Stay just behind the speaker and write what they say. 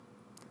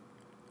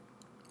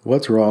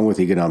What's wrong with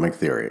economic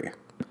theory?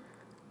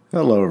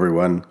 Hello,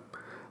 everyone.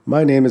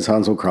 My name is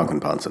Hansel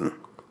Krankenpansen.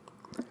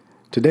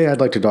 Today, I'd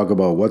like to talk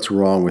about what's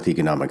wrong with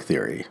economic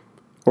theory,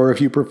 or if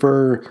you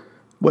prefer,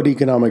 what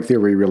economic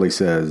theory really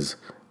says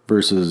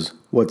versus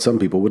what some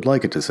people would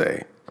like it to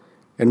say,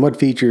 and what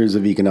features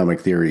of economic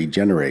theory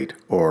generate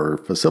or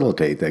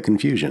facilitate that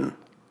confusion.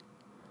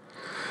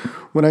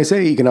 When I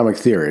say economic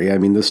theory, I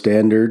mean the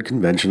standard,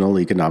 conventional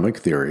economic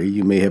theory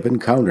you may have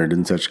encountered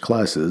in such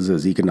classes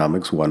as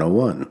Economics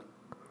 101.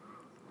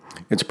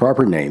 Its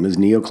proper name is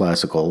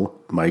neoclassical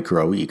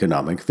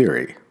microeconomic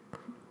theory.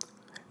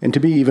 And to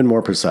be even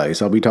more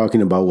precise, I'll be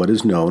talking about what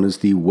is known as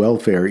the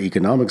welfare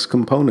economics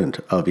component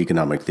of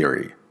economic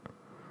theory,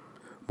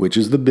 which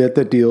is the bit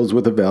that deals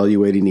with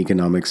evaluating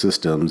economic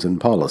systems and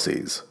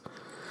policies.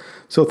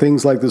 So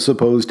things like the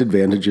supposed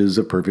advantages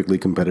of perfectly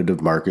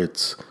competitive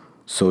markets,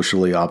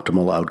 socially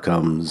optimal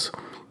outcomes,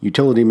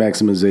 utility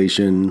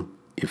maximization,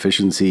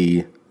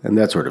 efficiency, and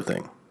that sort of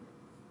thing.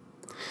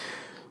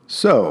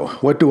 So,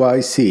 what do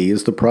I see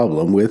as the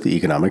problem with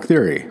economic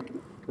theory?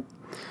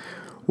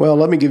 Well,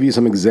 let me give you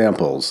some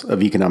examples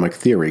of economic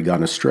theory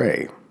gone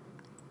astray.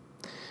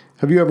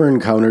 Have you ever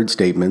encountered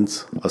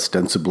statements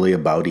ostensibly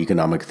about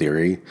economic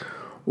theory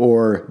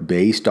or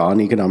based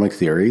on economic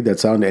theory that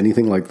sound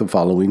anything like the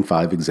following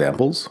 5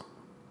 examples?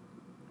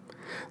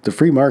 The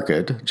free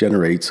market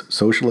generates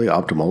socially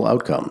optimal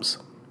outcomes.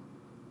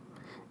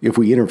 If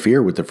we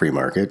interfere with the free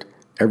market,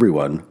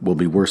 everyone will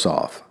be worse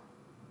off.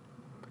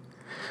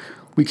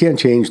 We can't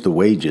change the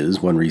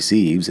wages one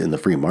receives in the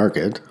free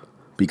market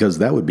because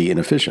that would be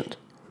inefficient.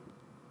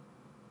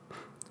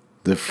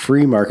 The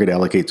free market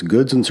allocates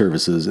goods and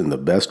services in the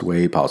best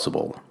way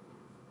possible.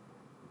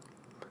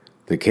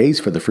 The case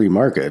for the free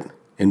market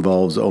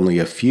involves only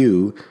a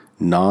few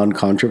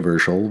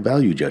non-controversial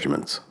value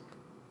judgments.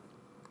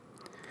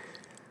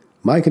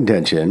 My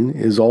contention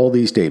is all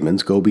these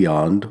statements go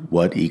beyond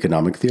what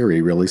economic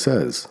theory really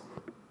says.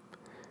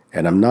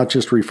 And I'm not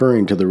just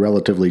referring to the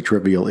relatively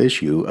trivial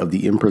issue of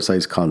the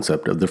imprecise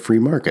concept of the free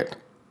market,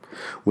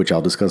 which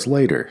I'll discuss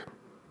later.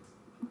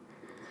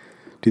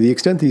 To the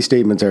extent these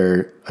statements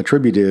are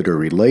attributed or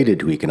related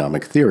to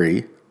economic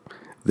theory,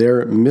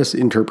 they're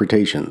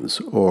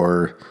misinterpretations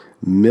or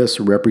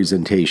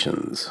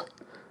misrepresentations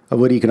of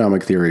what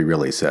economic theory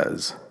really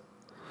says,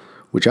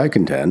 which I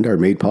contend are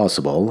made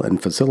possible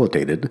and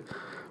facilitated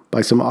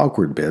by some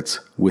awkward bits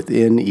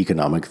within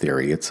economic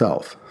theory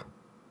itself.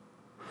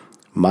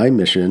 My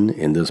mission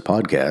in this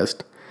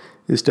podcast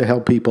is to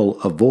help people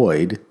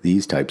avoid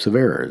these types of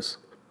errors.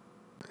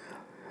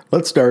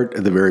 Let's start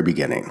at the very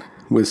beginning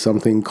with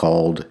something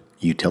called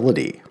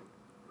utility.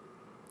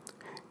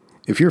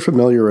 If you're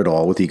familiar at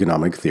all with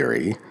economic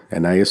theory,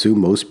 and I assume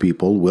most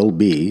people will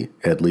be,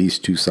 at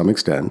least to some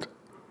extent,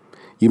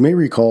 you may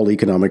recall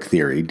economic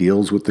theory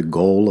deals with the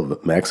goal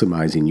of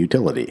maximizing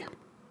utility.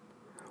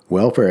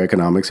 Welfare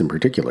economics in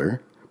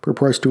particular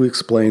purports to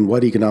explain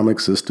what economic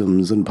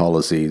systems and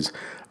policies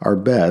are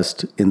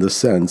best in the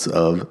sense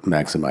of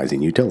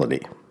maximizing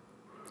utility.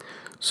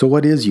 So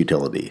what is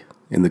utility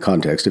in the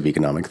context of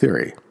economic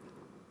theory?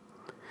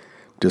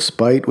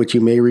 Despite what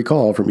you may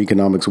recall from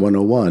Economics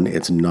 101,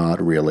 it's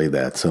not really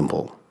that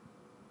simple.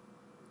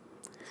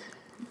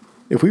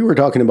 If we were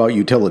talking about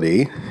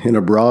utility in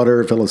a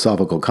broader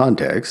philosophical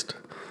context,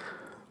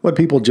 what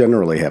people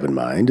generally have in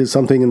mind is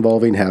something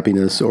involving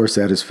happiness or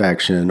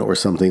satisfaction or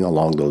something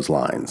along those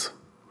lines.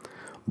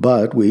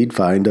 But we'd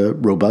find a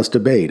robust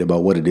debate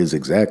about what it is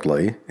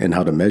exactly and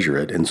how to measure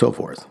it and so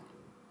forth.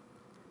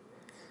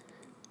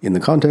 In the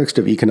context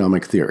of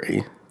economic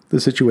theory, the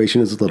situation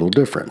is a little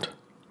different.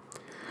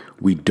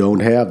 We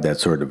don't have that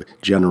sort of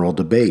general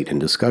debate and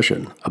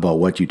discussion about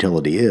what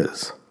utility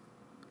is.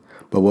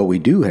 But what we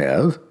do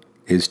have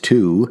is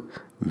 2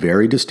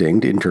 very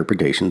distinct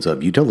interpretations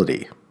of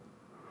utility.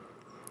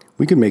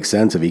 We can make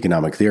sense of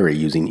economic theory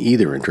using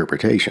either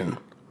interpretation,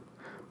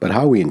 but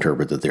how we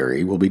interpret the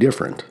theory will be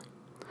different.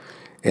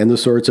 And the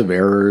sorts of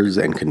errors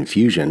and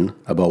confusion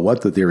about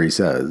what the theory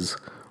says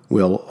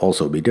will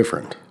also be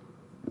different.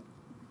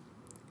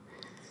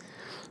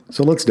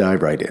 So let's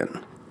dive right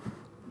in.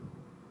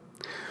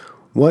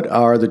 What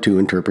are the 2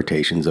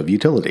 interpretations of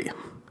utility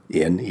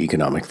in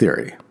economic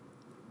theory?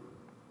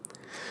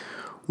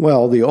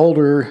 Well, the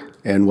older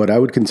and what I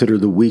would consider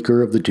the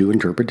weaker of the 2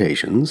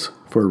 interpretations,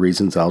 for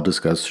reasons I'll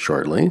discuss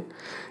shortly,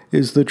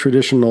 is the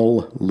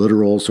traditional,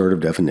 literal sort of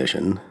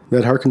definition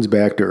that harkens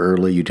back to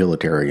early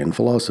utilitarian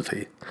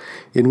philosophy,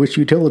 in which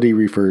utility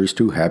refers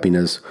to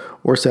happiness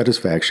or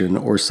satisfaction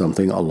or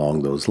something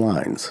along those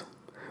lines.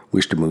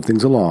 Wish to move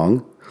things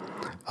along,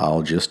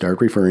 I'll just start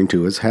referring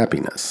to as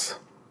happiness.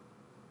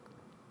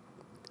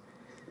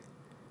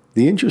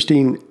 The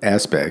interesting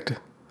aspect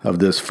of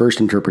this first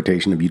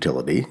interpretation of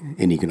utility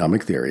in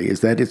economic theory is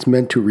that it's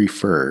meant to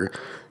refer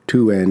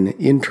to an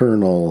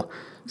internal,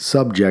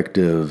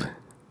 subjective,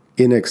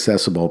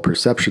 inaccessible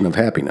perception of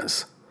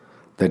happiness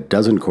that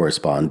doesn't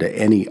correspond to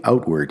any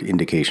outward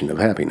indication of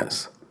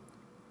happiness.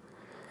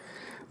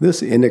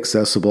 This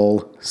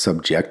inaccessible,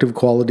 subjective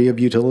quality of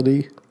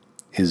utility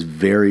is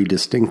very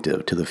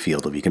distinctive to the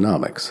field of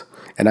economics,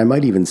 and I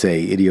might even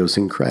say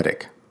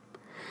idiosyncratic.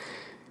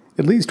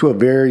 It leads to a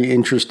very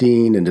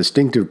interesting and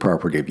distinctive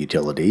property of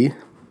utility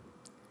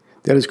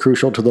that is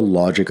crucial to the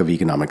logic of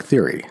economic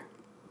theory,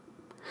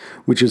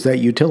 which is that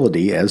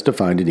utility, as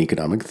defined in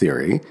economic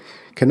theory,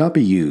 cannot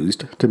be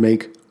used to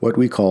make what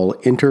we call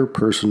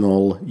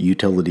interpersonal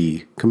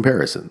utility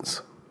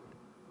comparisons.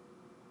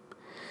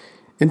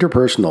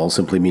 Interpersonal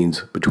simply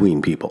means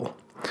between people.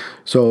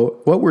 So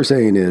what we're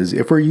saying is,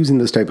 if we're using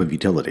this type of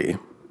utility,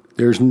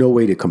 there's no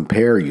way to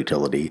compare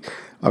utility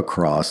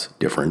across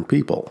different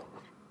people.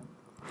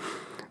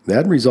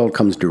 That result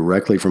comes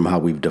directly from how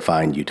we've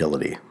defined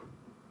utility.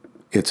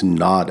 It's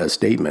not a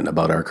statement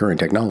about our current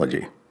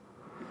technology.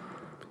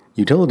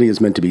 Utility is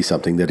meant to be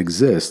something that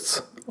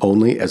exists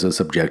only as a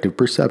subjective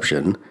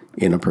perception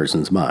in a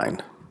person's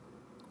mind.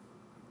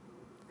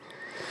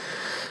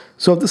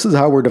 So if this is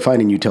how we're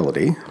defining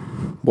utility,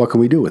 what can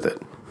we do with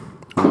it?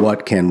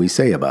 What can we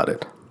say about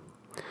it?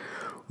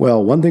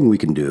 Well, one thing we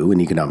can do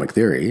in economic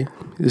theory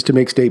is to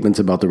make statements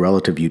about the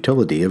relative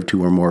utility of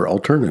two or more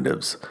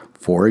alternatives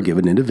for a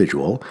given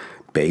individual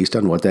based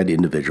on what that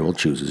individual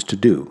chooses to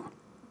do.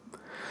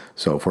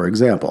 So, for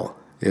example,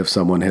 if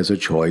someone has a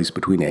choice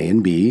between A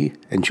and B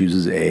and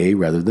chooses A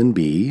rather than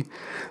B,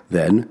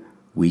 then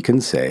we can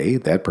say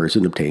that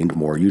person obtained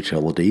more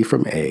utility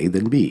from A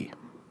than B.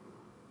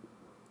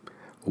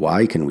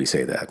 Why can we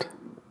say that?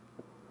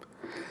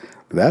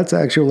 That's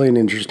actually an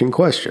interesting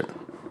question.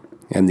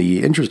 And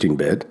the interesting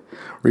bit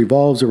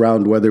revolves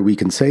around whether we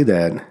can say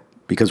that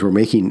because we're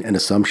making an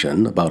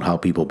assumption about how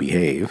people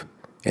behave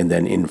and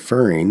then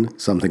inferring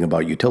something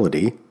about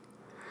utility,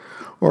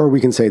 or we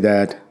can say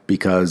that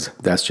because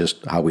that's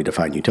just how we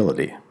define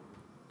utility.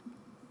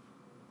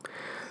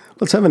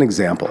 Let's have an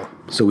example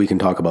so we can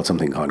talk about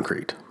something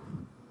concrete.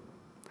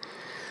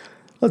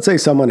 Let's say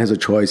someone has a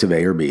choice of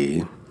A or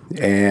B,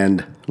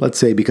 and let's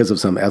say because of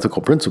some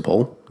ethical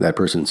principle that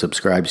person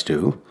subscribes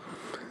to,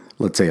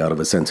 let's say out of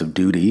a sense of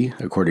duty,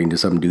 according to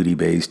some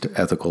duty-based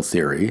ethical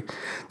theory,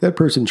 that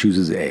person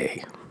chooses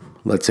A.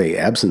 Let's say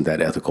absent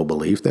that ethical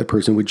belief, that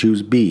person would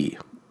choose B.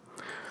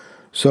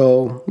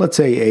 So let's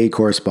say A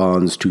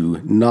corresponds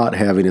to not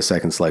having a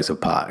second slice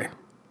of pie.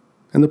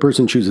 And the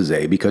person chooses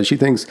A because she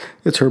thinks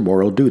it's her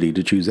moral duty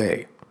to choose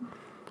A.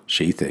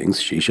 She thinks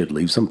she should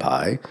leave some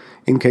pie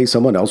in case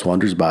someone else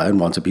wanders by and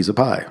wants a piece of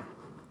pie.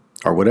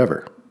 Or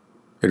whatever.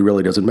 It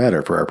really doesn't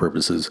matter for our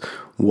purposes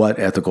what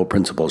ethical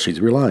principle she's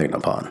relying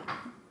upon.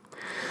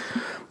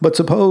 But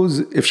suppose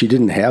if she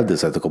didn't have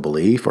this ethical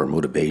belief or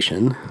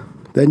motivation,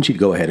 then she'd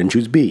go ahead and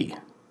choose B,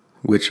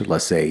 which,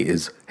 let's say,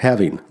 is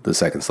having the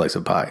second slice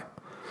of pie,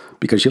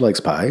 because she likes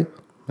pie,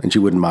 and she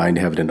wouldn't mind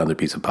having another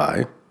piece of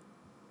pie.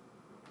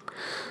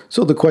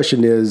 So the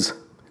question is,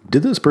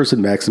 did this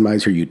person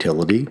maximize her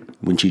utility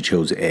when she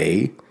chose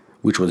A,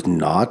 which was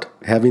not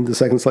having the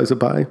second slice of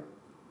pie?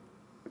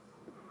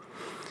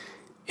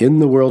 In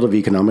the world of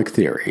economic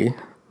theory,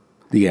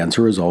 the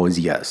answer is always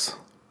yes.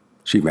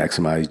 She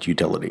maximized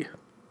utility.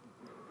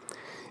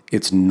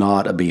 It's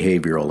not a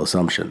behavioral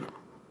assumption.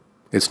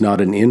 It's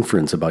not an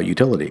inference about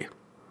utility.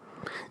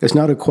 It's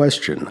not a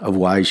question of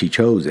why she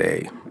chose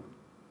A.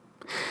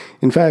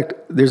 In fact,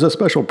 there's a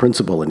special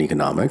principle in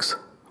economics,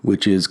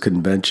 which is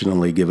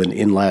conventionally given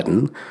in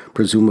Latin,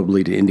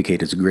 presumably to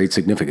indicate its great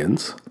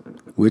significance,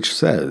 which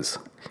says,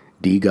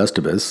 de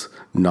gustibus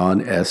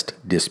non est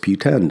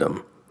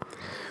disputandum,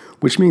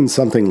 which means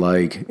something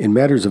like, in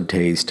matters of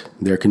taste,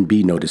 there can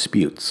be no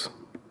disputes.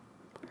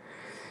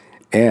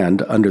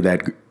 And under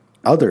that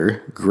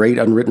other great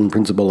unwritten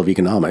principle of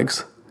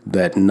economics,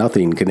 that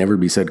nothing can ever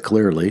be said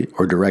clearly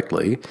or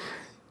directly,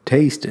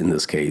 taste in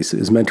this case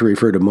is meant to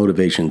refer to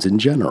motivations in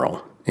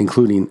general,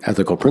 including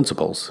ethical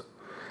principles,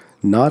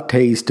 not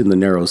taste in the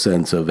narrow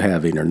sense of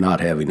having or not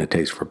having a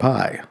taste for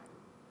pie.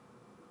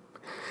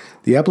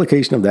 The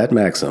application of that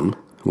maxim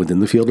within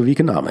the field of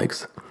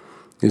economics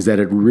is that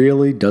it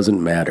really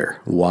doesn't matter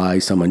why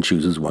someone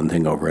chooses one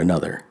thing over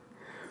another.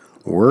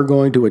 We're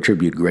going to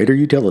attribute greater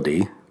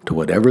utility to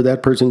whatever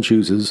that person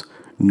chooses,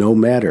 no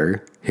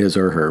matter his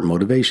or her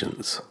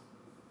motivations.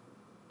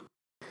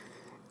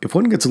 If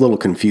one gets a little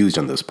confused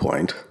on this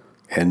point,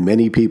 and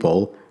many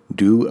people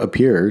do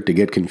appear to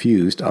get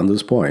confused on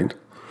this point,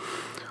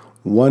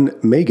 one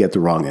may get the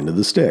wrong end of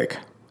the stick.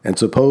 And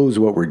suppose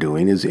what we're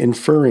doing is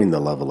inferring the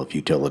level of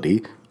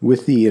utility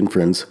with the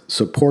inference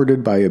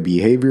supported by a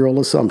behavioral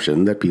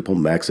assumption that people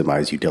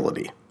maximize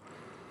utility.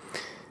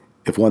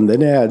 If one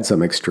then adds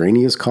some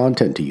extraneous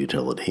content to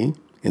utility,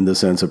 in the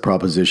sense of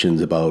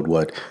propositions about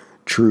what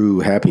true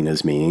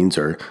happiness means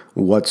or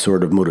what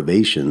sort of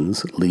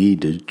motivations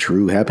lead to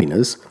true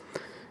happiness,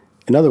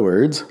 in other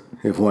words,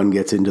 if one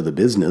gets into the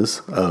business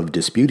of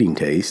disputing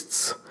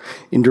tastes,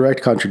 in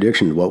direct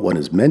contradiction to what one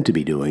is meant to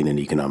be doing in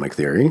economic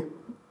theory,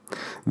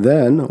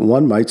 then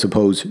one might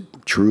suppose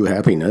true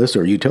happiness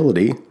or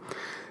utility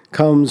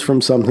comes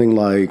from something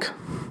like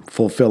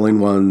fulfilling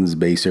one's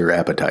baser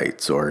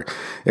appetites or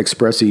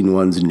expressing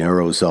one's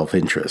narrow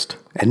self-interest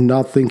and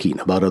not thinking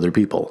about other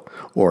people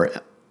or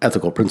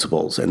ethical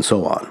principles and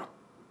so on.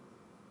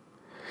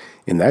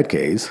 In that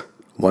case,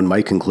 one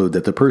might conclude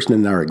that the person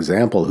in our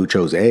example who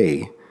chose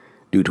A,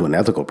 due to an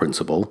ethical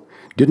principle,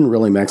 didn't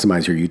really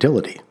maximize her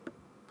utility,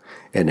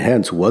 and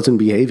hence wasn't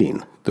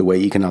behaving the way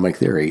economic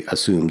theory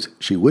assumes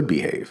she would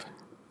behave.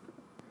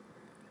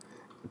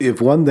 If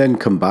one then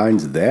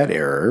combines that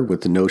error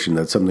with the notion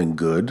that something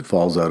good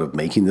falls out of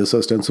making this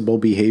ostensible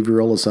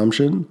behavioral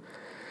assumption,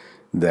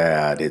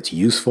 that it's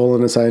useful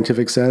in a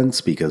scientific sense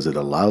because it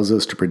allows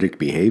us to predict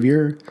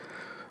behavior,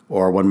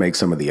 or one makes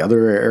some of the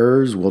other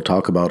errors we'll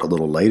talk about a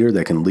little later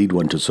that can lead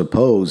one to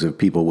suppose if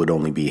people would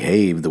only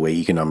behave the way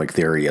economic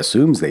theory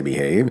assumes they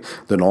behave,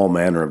 then all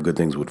manner of good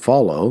things would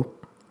follow,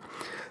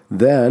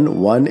 then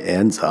one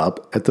ends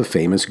up at the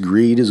famous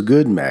greed is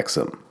good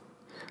maxim.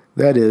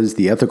 That is,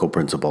 the ethical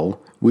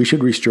principle, we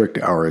should restrict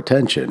our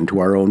attention to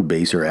our own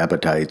baser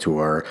appetites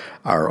or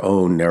our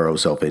own narrow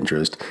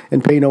self-interest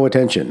and pay no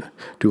attention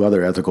to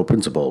other ethical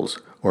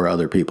principles or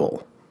other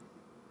people.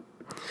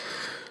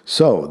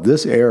 So,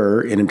 this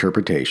error in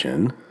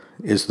interpretation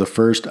is the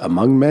first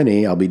among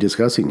many I'll be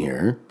discussing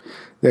here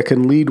that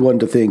can lead one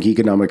to think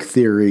economic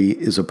theory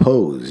is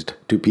opposed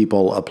to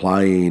people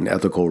applying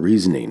ethical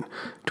reasoning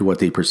to what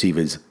they perceive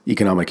as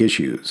economic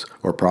issues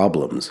or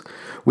problems,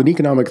 when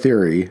economic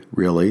theory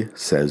really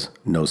says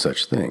no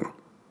such thing.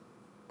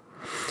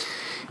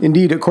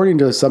 Indeed, according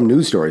to some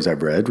news stories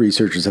I've read,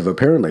 researchers have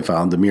apparently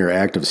found the mere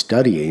act of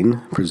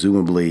studying,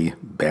 presumably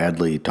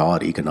badly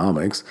taught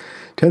economics,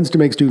 tends to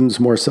make students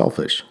more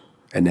selfish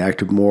and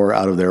act more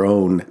out of their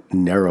own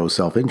narrow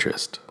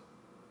self-interest.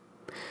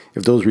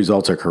 If those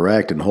results are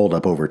correct and hold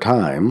up over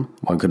time,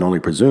 one can only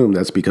presume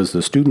that's because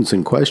the students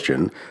in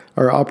question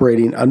are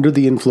operating under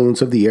the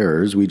influence of the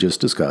errors we just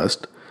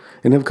discussed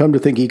and have come to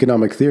think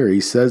economic theory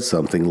says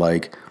something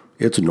like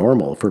it's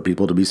normal for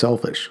people to be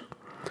selfish,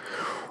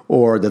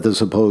 or that the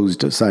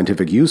supposed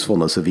scientific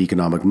usefulness of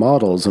economic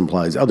models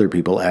implies other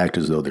people act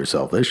as though they're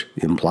selfish,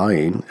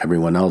 implying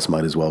everyone else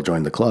might as well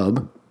join the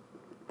club.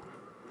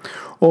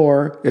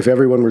 Or, if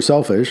everyone were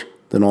selfish,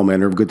 then all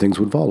manner of good things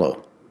would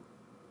follow.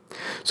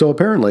 So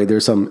apparently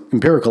there's some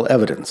empirical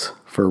evidence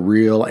for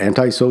real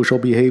antisocial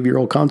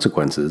behavioral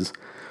consequences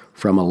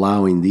from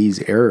allowing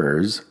these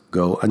errors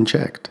go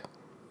unchecked.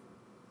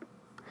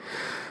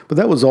 But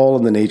that was all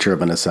in the nature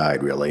of an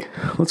aside, really.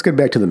 Let's get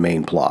back to the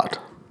main plot,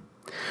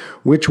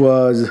 which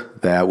was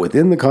that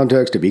within the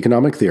context of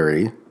economic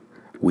theory,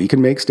 we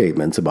can make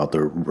statements about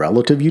the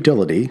relative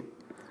utility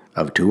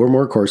of two or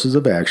more courses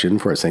of action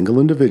for a single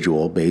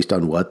individual based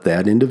on what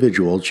that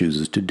individual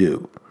chooses to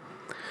do.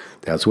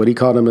 That's what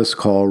economists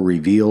call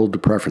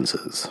revealed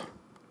preferences.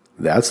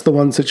 That's the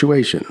one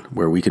situation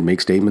where we can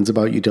make statements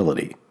about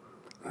utility.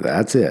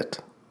 That's it.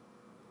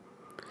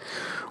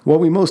 What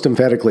we most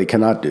emphatically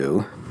cannot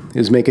do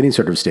is make any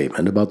sort of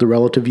statement about the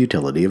relative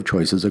utility of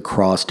choices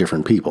across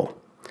different people.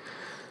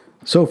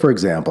 So, for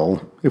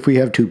example, if we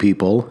have two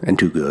people and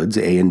two goods,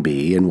 A and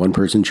B, and one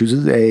person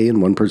chooses A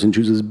and one person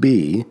chooses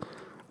B,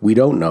 we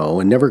don't know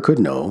and never could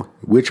know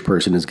which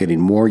person is getting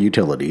more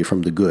utility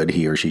from the good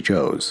he or she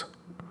chose.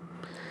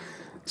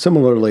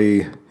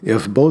 Similarly,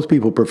 if both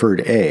people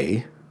preferred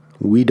A,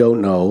 we don't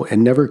know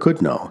and never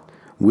could know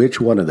which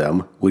one of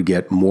them would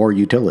get more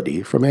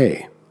utility from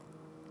A.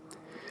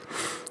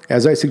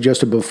 As I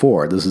suggested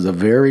before, this is a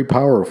very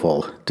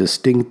powerful,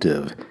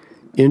 distinctive,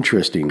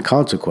 interesting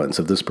consequence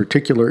of this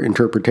particular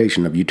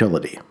interpretation of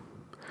utility.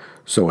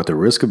 So at the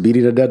risk of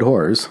beating a dead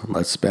horse,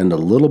 let's spend a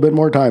little bit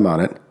more time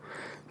on it,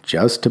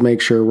 just to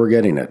make sure we're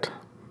getting it.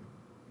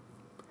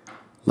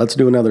 Let's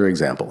do another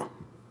example.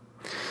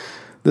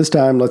 This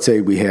time, let's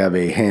say we have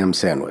a ham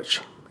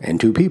sandwich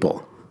and two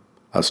people,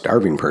 a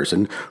starving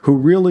person who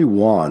really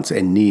wants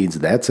and needs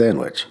that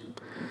sandwich,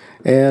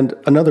 and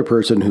another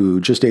person who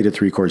just ate a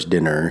 3-course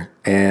dinner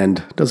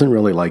and doesn't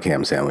really like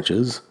ham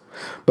sandwiches,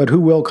 but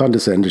who will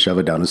condescend to shove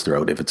it down his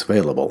throat if it's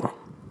available.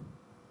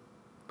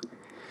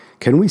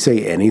 Can we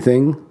say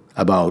anything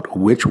about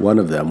which one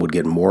of them would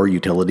get more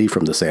utility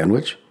from the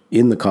sandwich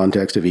in the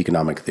context of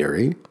economic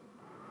theory?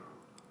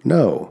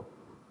 No.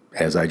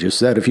 As I just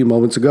said a few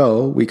moments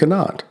ago, we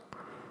cannot.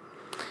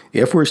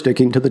 If we're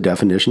sticking to the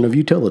definition of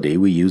utility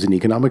we use in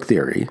economic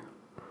theory,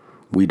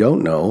 we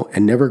don't know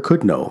and never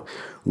could know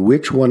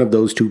which one of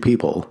those two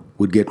people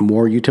would get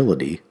more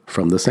utility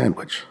from the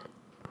sandwich.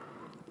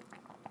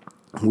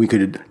 We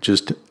could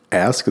just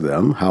ask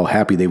them how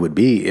happy they would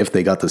be if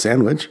they got the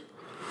sandwich.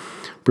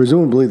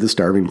 Presumably the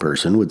starving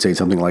person would say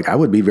something like, I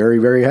would be very,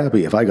 very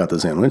happy if I got the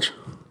sandwich.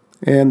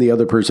 And the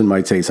other person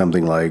might say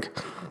something like,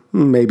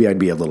 maybe I'd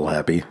be a little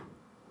happy.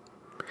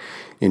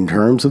 In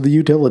terms of the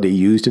utility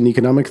used in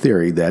economic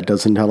theory, that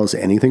doesn't tell us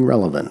anything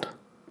relevant,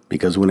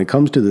 because when it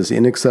comes to this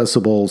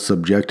inaccessible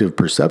subjective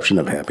perception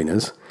of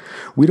happiness,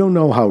 we don't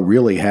know how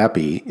really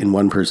happy in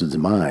one person's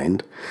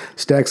mind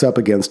stacks up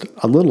against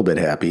a little bit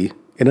happy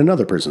in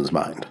another person's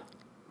mind.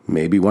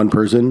 Maybe one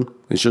person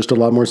is just a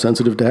lot more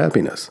sensitive to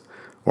happiness,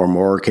 or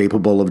more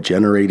capable of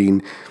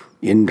generating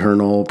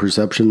internal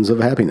perceptions of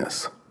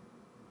happiness.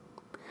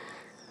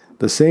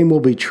 The same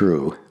will be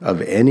true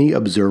of any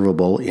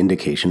observable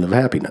indication of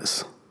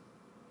happiness.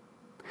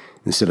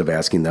 Instead of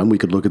asking them, we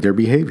could look at their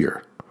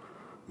behavior.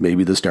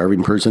 Maybe the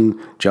starving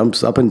person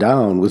jumps up and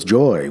down with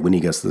joy when he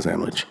gets the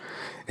sandwich,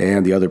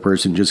 and the other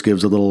person just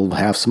gives a little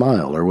half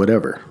smile or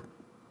whatever.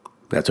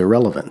 That's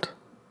irrelevant.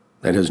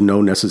 That has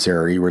no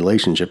necessary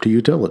relationship to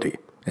utility,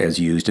 as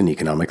used in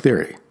economic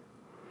theory.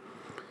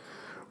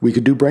 We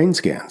could do brain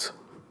scans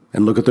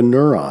and look at the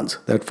neurons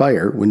that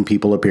fire when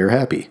people appear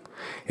happy.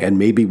 And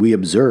maybe we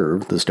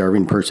observe the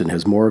starving person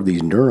has more of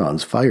these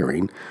neurons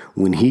firing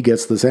when he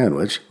gets the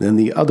sandwich than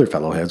the other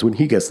fellow has when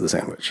he gets the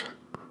sandwich.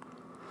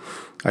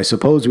 I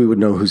suppose we would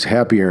know who's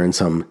happier in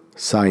some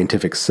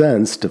scientific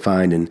sense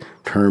defined in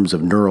terms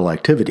of neural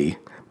activity,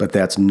 but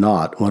that's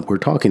not what we're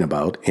talking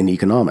about in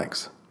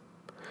economics.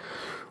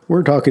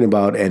 We're talking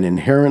about an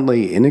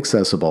inherently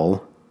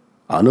inaccessible,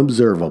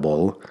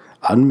 unobservable,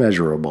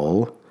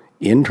 unmeasurable,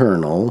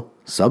 internal,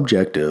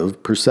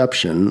 subjective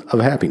perception of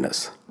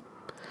happiness.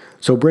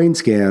 So brain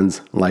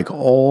scans, like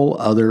all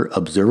other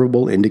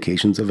observable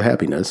indications of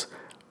happiness,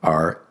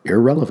 are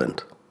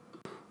irrelevant.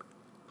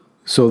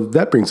 So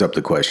that brings up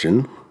the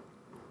question,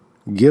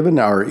 given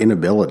our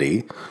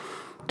inability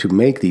to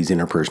make these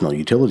interpersonal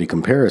utility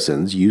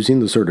comparisons using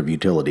the sort of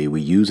utility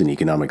we use in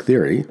economic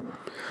theory,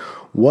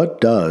 what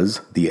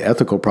does the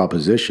ethical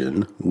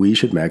proposition we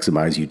should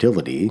maximize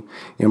utility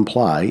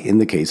imply in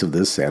the case of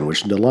this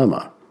sandwich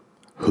dilemma?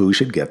 Who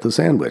should get the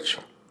sandwich?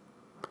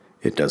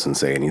 It doesn't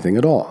say anything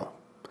at all.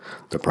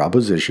 The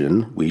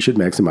proposition we should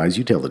maximize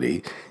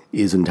utility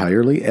is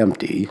entirely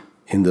empty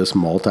in this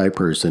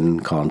multi-person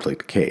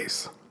conflict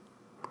case.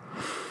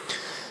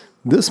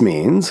 This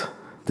means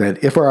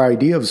that if our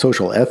idea of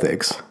social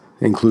ethics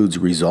includes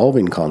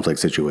resolving conflict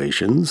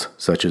situations,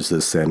 such as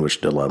this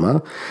sandwich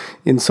dilemma,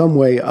 in some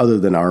way other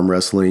than arm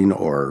wrestling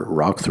or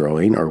rock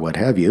throwing or what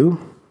have you,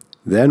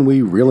 then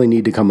we really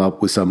need to come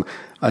up with some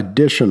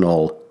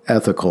additional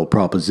ethical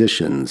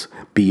propositions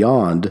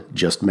beyond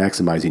just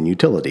maximizing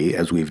utility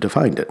as we've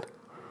defined it.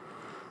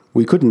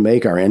 We couldn't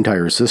make our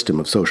entire system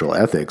of social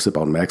ethics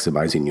about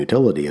maximizing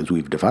utility as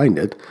we've defined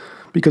it,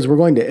 because we're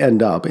going to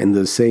end up in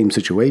the same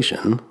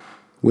situation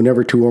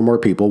whenever two or more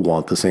people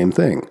want the same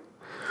thing,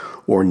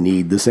 or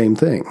need the same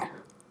thing,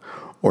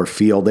 or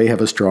feel they have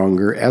a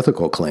stronger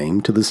ethical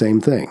claim to the same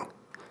thing.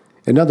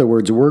 In other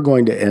words, we're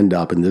going to end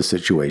up in this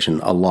situation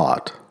a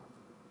lot.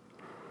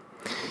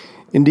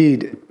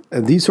 Indeed,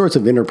 these sorts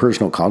of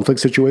interpersonal conflict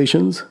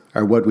situations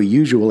are what we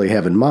usually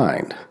have in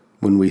mind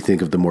when we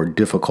think of the more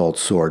difficult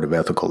sort of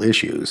ethical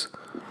issues.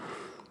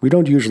 We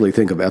don't usually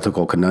think of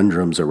ethical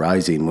conundrums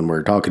arising when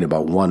we're talking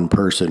about one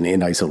person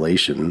in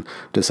isolation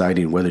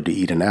deciding whether to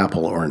eat an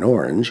apple or an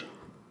orange.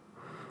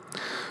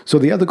 So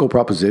the ethical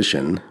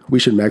proposition, we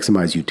should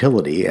maximize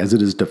utility as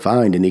it is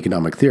defined in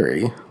economic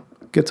theory,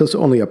 gets us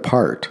only a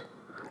part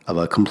of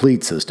a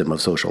complete system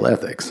of social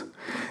ethics.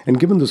 And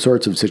given the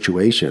sorts of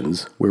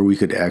situations where we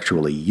could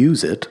actually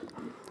use it,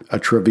 a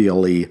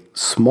trivially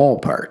small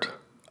part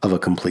of a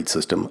complete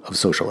system of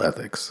social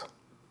ethics.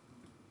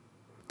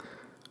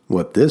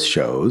 What this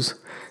shows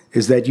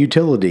is that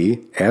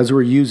utility, as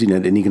we're using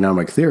it in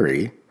economic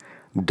theory,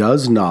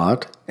 does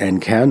not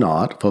and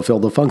cannot fulfill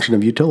the function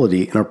of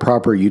utility in a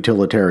proper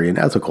utilitarian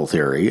ethical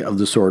theory of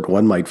the sort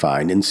one might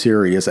find in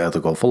serious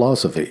ethical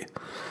philosophy.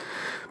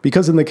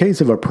 Because in the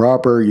case of a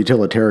proper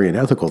utilitarian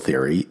ethical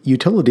theory,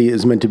 utility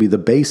is meant to be the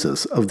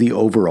basis of the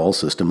overall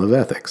system of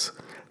ethics.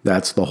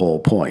 That's the whole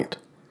point.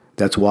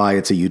 That's why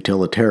it's a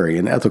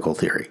utilitarian ethical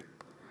theory.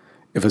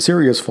 If a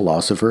serious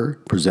philosopher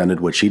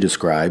presented what she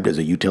described as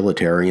a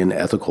utilitarian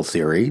ethical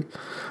theory,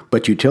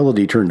 but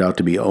utility turned out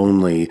to be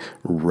only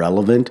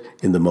relevant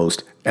in the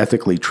most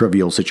ethically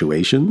trivial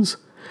situations,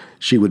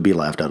 she would be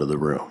laughed out of the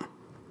room.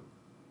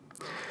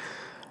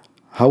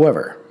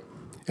 However,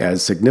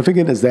 as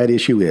significant as that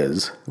issue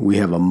is, we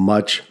have a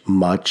much,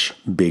 much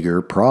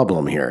bigger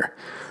problem here,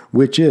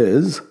 which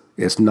is,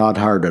 it's not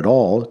hard at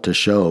all to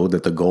show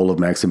that the goal of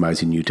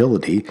maximizing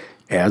utility,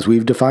 as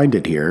we've defined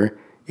it here,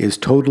 is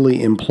totally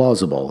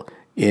implausible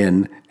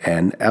in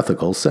an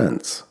ethical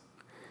sense.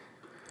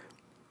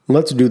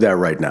 Let's do that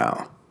right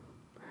now.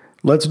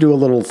 Let's do a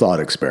little thought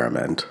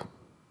experiment.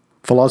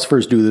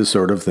 Philosophers do this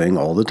sort of thing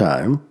all the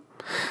time.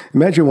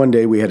 Imagine one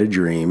day we had a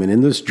dream, and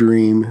in this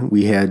dream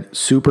we had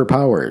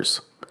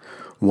superpowers.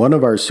 One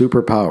of our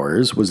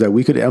superpowers was that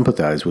we could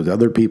empathize with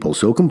other people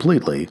so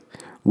completely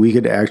we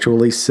could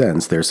actually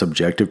sense their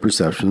subjective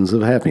perceptions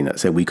of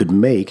happiness, and we could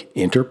make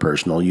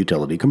interpersonal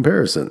utility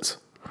comparisons.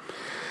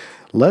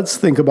 Let's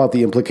think about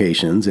the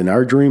implications in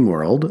our dream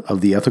world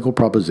of the ethical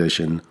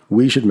proposition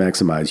we should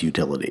maximize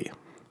utility.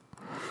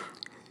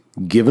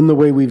 Given the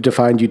way we've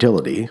defined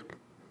utility,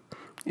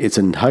 it's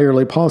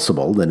entirely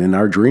possible that in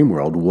our dream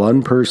world,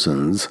 one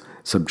person's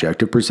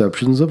subjective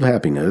perceptions of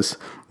happiness,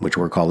 which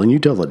we're calling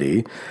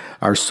utility,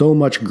 are so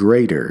much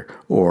greater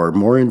or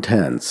more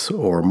intense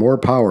or more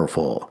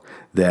powerful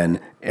than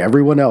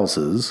everyone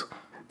else's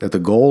that the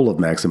goal of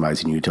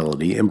maximizing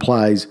utility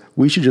implies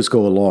we should just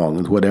go along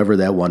with whatever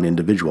that one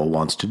individual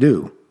wants to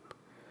do.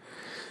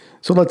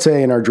 So let's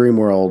say in our dream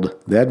world,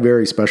 that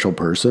very special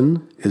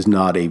person is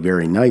not a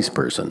very nice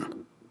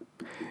person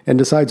and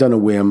decides on a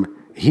whim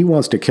he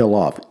wants to kill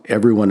off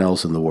everyone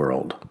else in the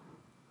world.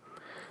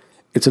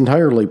 It's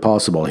entirely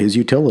possible his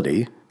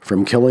utility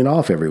from killing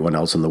off everyone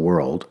else in the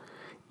world,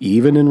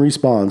 even in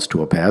response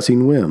to a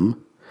passing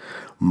whim,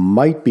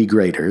 might be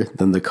greater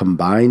than the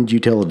combined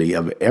utility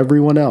of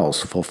everyone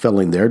else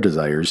fulfilling their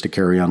desires to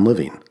carry on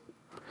living.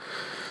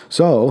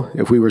 So,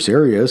 if we were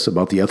serious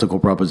about the ethical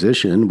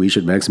proposition we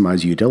should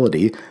maximize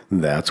utility,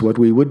 that's what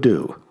we would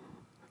do.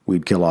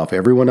 We'd kill off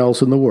everyone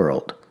else in the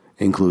world,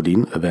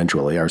 including,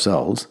 eventually,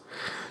 ourselves,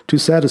 to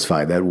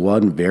satisfy that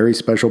one very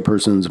special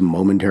person's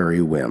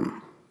momentary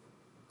whim.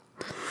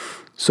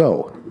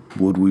 So,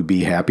 would we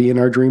be happy in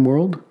our dream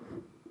world?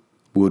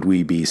 Would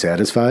we be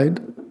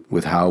satisfied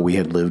with how we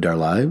had lived our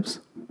lives?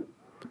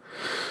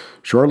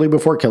 Shortly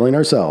before killing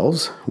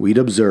ourselves, we'd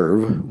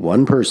observe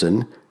one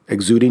person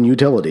exuding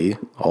utility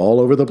all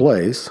over the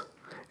place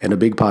and a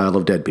big pile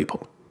of dead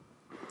people.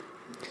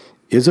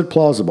 Is it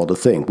plausible to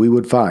think we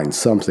would find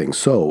something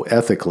so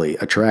ethically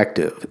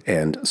attractive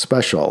and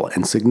special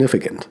and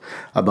significant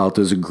about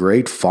this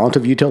great font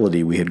of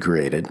utility we had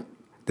created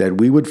that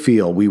we would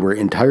feel we were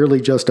entirely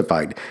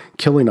justified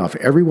killing off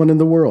everyone in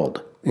the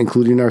world,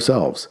 including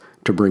ourselves,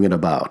 to bring it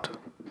about?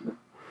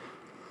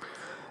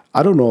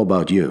 I don't know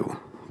about you,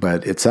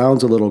 but it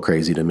sounds a little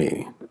crazy to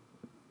me.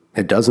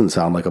 It doesn't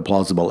sound like a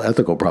plausible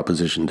ethical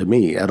proposition to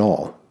me at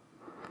all.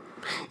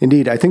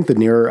 Indeed, I think the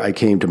nearer I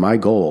came to my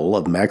goal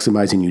of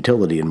maximizing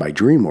utility in my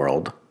dream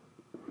world,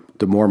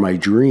 the more my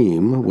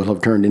dream will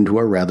have turned into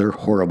a rather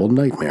horrible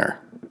nightmare.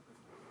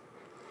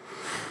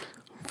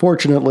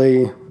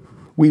 Fortunately,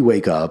 we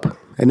wake up,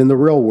 and in the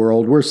real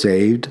world, we're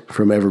saved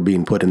from ever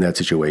being put in that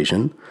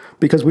situation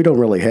because we don't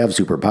really have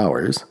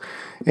superpowers,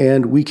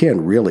 and we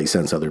can't really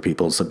sense other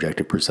people's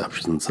subjective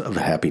perceptions of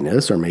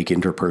happiness or make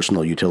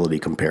interpersonal utility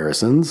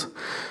comparisons.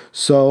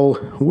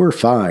 So we're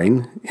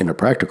fine in a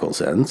practical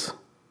sense.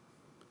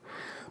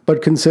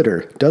 But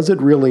consider, does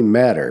it really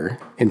matter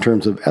in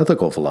terms of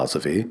ethical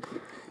philosophy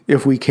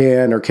if we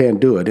can or can't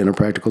do it in a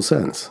practical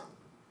sense?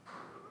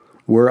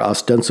 We're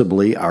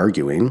ostensibly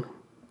arguing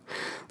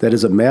that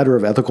as a matter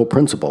of ethical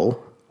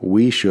principle,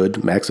 we should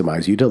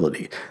maximize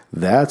utility.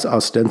 That's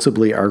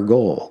ostensibly our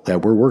goal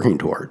that we're working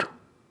toward.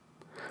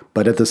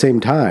 But at the same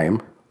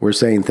time, we're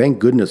saying thank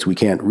goodness we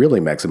can't really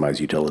maximize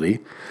utility,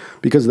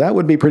 because that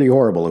would be pretty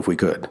horrible if we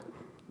could.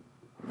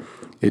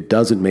 It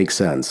doesn't make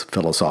sense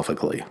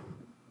philosophically.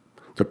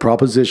 The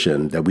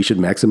proposition that we should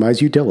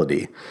maximize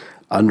utility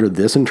under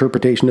this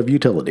interpretation of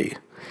utility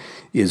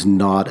is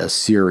not a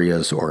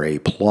serious or a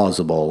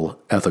plausible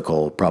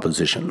ethical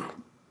proposition.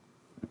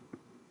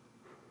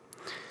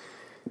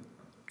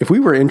 If we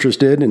were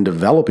interested in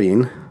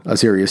developing a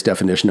serious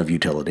definition of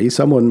utility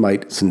someone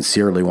might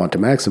sincerely want to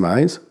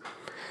maximize,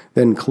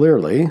 then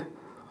clearly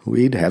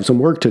we'd have some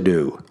work to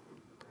do.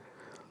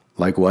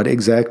 Like what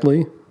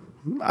exactly?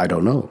 I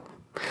don't know.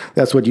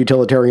 That's what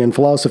utilitarian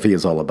philosophy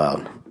is all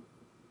about.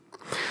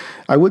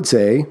 I would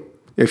say,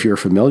 if you're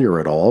familiar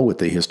at all with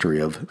the history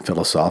of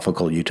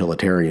philosophical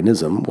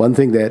utilitarianism, one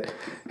thing that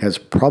has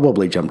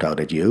probably jumped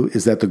out at you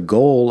is that the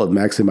goal of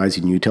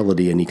maximizing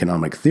utility in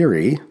economic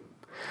theory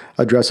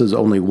addresses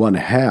only one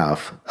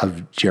half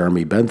of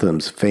Jeremy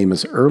Bentham's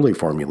famous early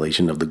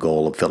formulation of the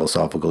goal of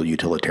philosophical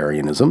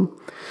utilitarianism,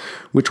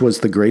 which was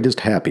the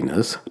greatest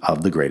happiness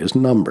of the greatest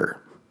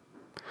number.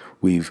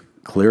 We've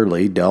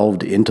clearly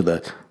delved into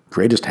the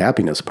greatest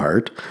happiness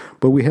part,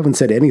 but we haven't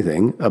said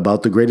anything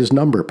about the greatest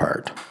number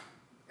part.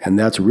 And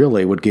that's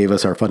really what gave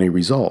us our funny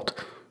result,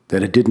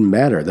 that it didn't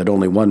matter that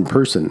only one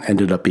person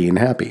ended up being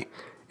happy,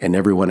 and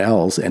everyone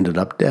else ended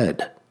up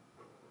dead.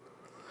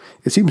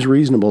 It seems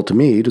reasonable to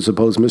me to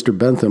suppose Mr.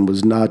 Bentham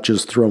was not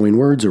just throwing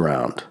words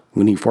around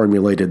when he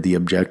formulated the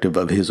objective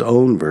of his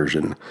own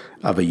version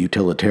of a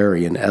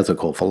utilitarian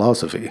ethical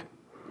philosophy.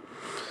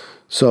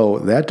 So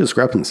that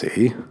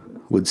discrepancy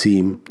would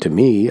seem to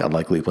me a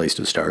likely place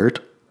to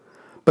start.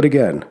 But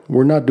again,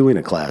 we're not doing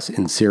a class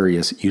in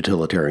serious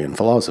utilitarian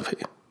philosophy.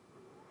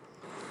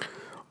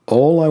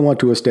 All I want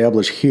to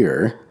establish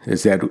here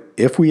is that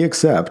if we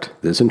accept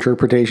this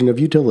interpretation of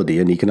utility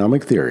in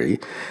economic theory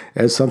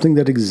as something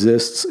that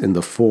exists in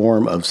the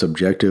form of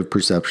subjective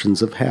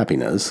perceptions of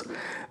happiness,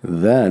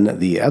 then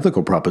the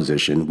ethical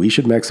proposition we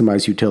should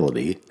maximize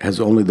utility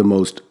has only the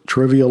most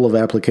trivial of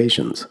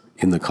applications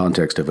in the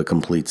context of a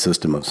complete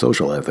system of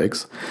social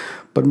ethics,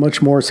 but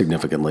much more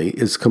significantly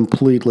is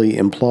completely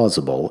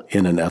implausible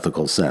in an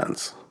ethical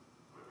sense.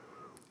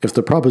 If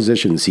the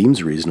proposition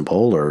seems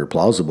reasonable or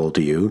plausible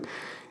to you,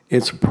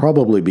 it's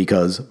probably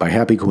because, by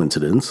happy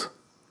coincidence,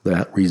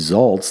 the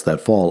results that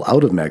fall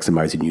out of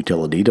maximizing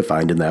utility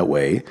defined in that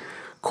way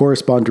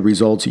correspond to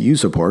results you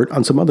support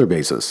on some other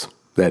basis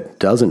that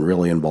doesn't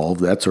really involve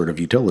that sort of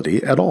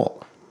utility at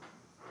all.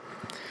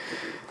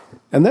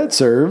 And that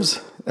serves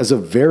as a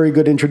very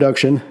good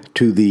introduction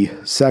to the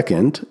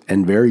second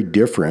and very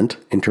different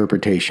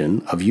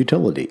interpretation of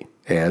utility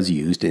as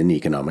used in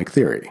economic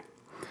theory.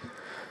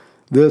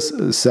 This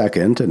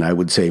second, and I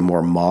would say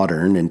more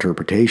modern,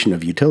 interpretation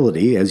of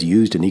utility as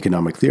used in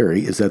economic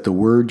theory is that the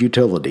word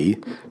utility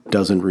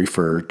doesn't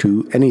refer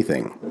to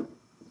anything.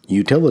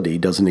 Utility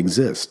doesn't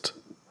exist.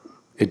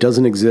 It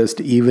doesn't exist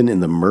even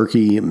in the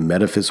murky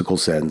metaphysical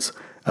sense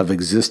of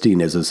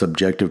existing as a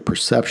subjective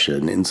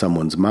perception in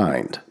someone's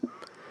mind.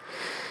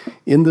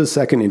 In the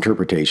second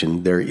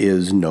interpretation, there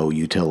is no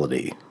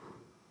utility.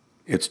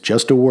 It's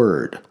just a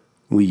word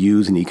we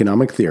use in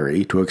economic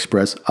theory to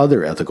express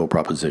other ethical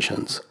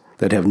propositions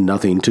that have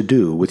nothing to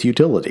do with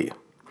utility.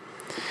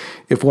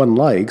 If one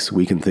likes,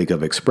 we can think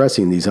of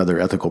expressing these other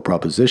ethical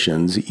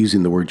propositions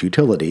using the word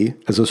utility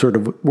as a sort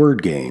of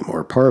word game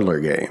or parlor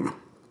game.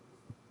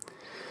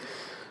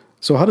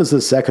 So how does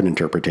this second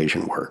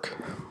interpretation work?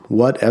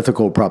 What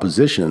ethical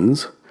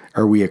propositions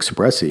are we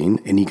expressing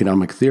in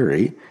economic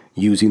theory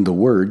using the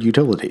word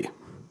utility?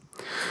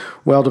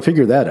 Well, to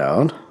figure that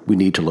out, we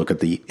need to look at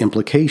the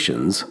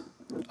implications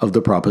of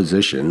the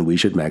proposition we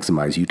should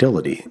maximize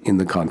utility in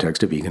the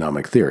context of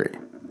economic theory.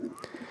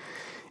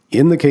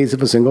 In the case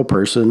of a single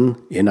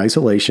person in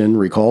isolation,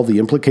 recall the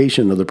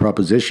implication of the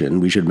proposition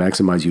we should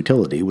maximize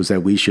utility was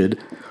that we should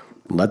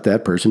let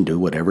that person do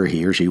whatever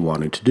he or she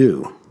wanted to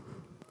do.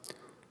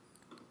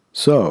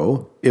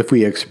 So, if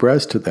we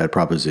expressed that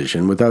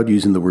proposition without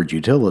using the word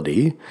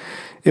utility,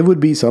 it would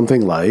be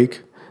something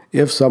like,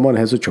 if someone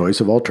has a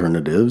choice of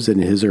alternatives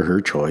and his or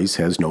her choice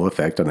has no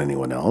effect on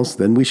anyone else,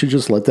 then we should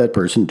just let that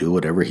person do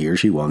whatever he or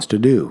she wants to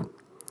do.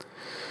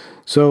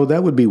 So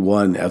that would be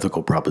one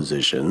ethical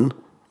proposition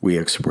we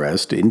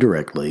expressed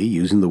indirectly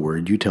using the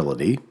word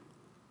utility.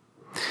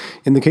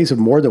 In the case of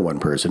more than one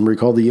person,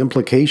 recall the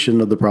implication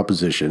of the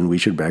proposition we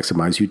should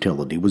maximize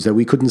utility was that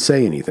we couldn't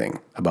say anything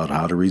about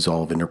how to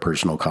resolve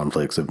interpersonal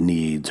conflicts of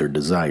needs or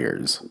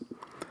desires.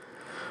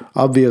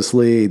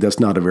 Obviously, that's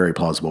not a very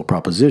plausible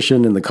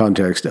proposition in the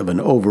context of an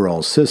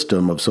overall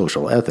system of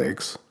social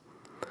ethics.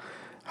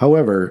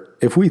 However,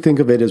 if we think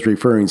of it as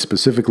referring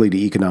specifically to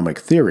economic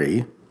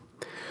theory,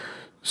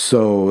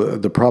 so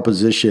the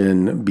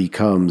proposition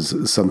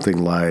becomes something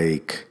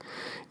like,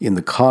 in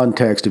the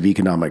context of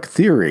economic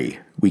theory,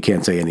 we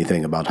can't say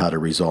anything about how to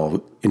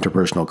resolve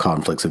interpersonal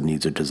conflicts of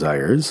needs or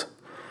desires,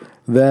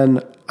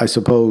 then I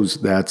suppose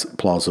that's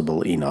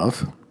plausible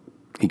enough.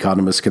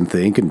 Economists can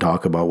think and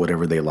talk about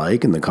whatever they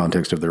like in the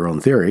context of their own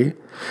theory.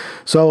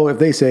 So if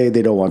they say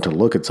they don't want to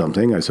look at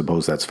something, I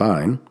suppose that's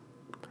fine.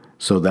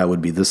 So that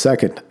would be the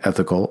second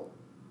ethical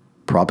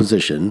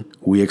proposition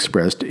we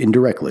expressed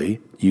indirectly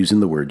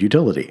using the word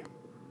utility.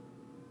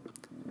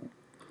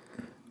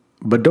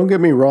 But don't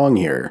get me wrong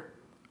here.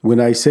 When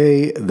I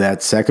say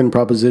that second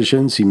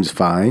proposition seems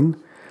fine,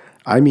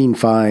 I mean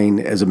fine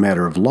as a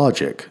matter of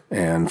logic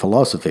and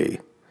philosophy.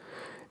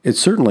 It's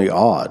certainly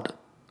odd,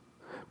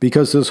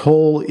 because this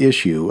whole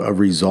issue of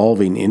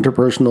resolving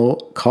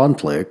interpersonal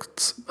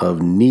conflicts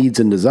of needs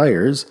and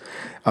desires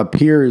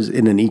appears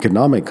in an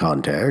economic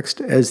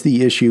context as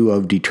the issue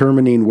of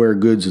determining where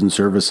goods and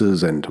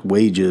services and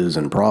wages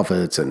and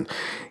profits and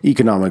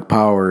economic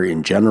power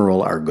in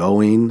general are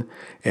going,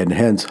 and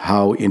hence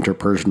how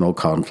interpersonal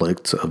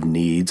conflicts of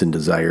needs and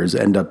desires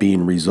end up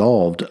being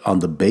resolved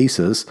on the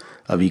basis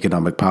of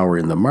economic power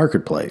in the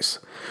marketplace,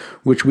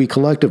 which we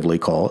collectively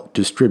call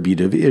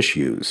distributive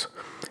issues.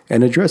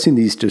 And addressing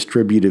these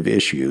distributive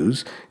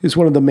issues is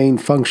one of the main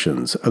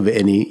functions of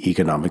any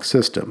economic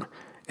system,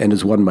 and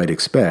as one might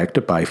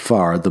expect, by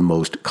far the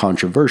most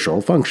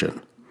controversial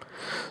function.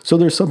 So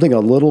there's something a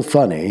little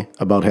funny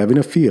about having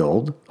a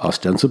field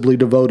ostensibly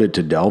devoted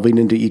to delving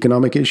into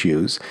economic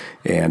issues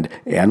and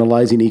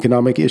analyzing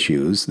economic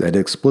issues that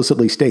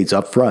explicitly states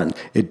up front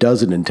it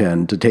doesn't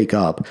intend to take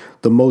up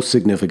the most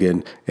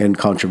significant and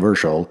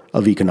controversial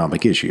of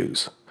economic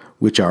issues,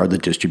 which are the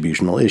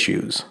distributional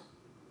issues.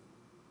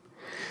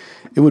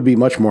 It would be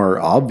much more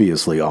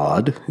obviously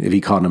odd if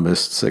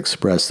economists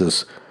express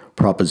this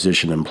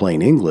proposition in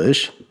plain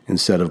English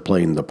instead of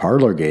playing the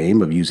parlor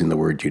game of using the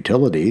word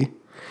utility,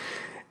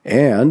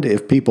 and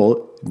if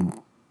people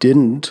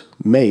didn't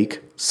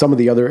make some of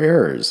the other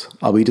errors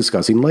I'll be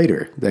discussing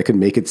later that can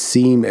make it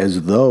seem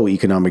as though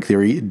economic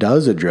theory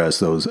does address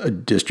those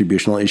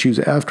distributional issues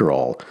after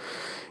all.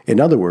 In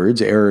other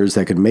words, errors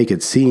that can make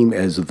it seem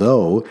as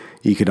though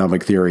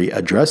economic theory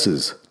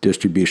addresses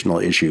distributional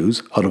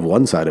issues out of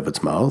one side of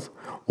its mouth,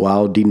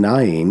 while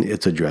denying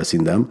it's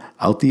addressing them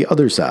out the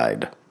other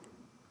side.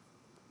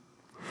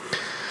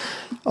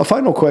 A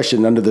final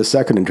question under the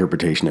second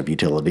interpretation of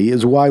utility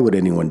is, why would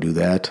anyone do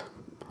that?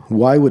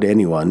 Why would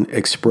anyone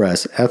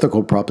express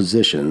ethical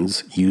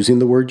propositions using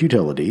the word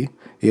utility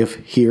if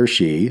he or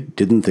she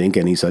didn't think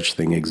any such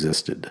thing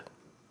existed?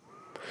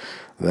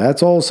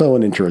 That's also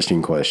an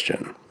interesting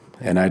question,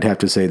 and I'd have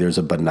to say there's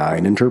a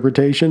benign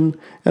interpretation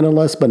and a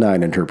less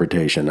benign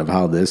interpretation of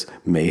how this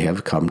may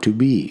have come to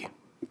be.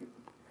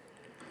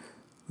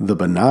 The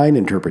benign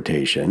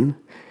interpretation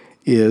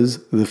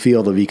is the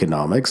field of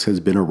economics has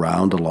been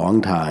around a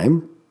long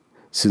time,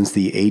 since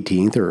the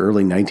 18th or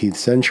early 19th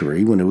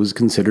century when it was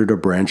considered a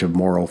branch of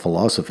moral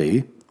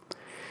philosophy,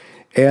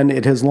 and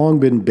it has long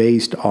been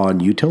based on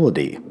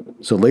utility.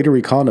 So later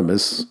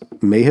economists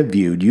may have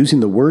viewed using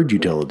the word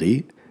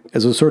utility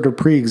as a sort of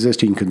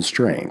pre-existing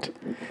constraint,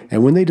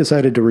 and when they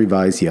decided to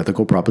revise the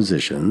ethical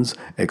propositions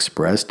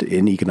expressed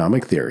in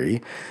economic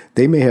theory,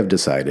 they may have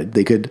decided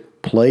they could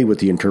play with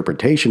the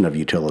interpretation of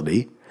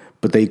utility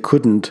but they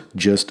couldn't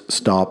just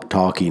stop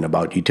talking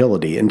about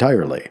utility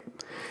entirely.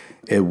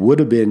 It would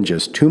have been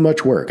just too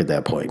much work at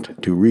that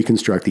point to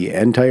reconstruct the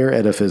entire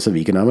edifice of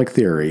economic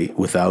theory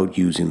without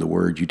using the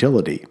word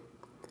utility.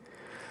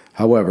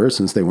 However,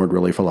 since they weren't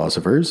really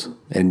philosophers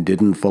and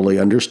didn't fully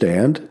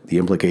understand the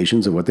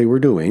implications of what they were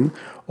doing,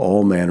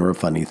 all manner of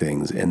funny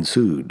things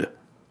ensued.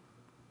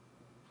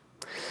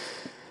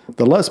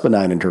 The less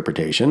benign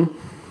interpretation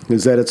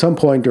is that at some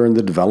point during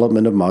the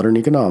development of modern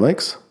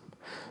economics,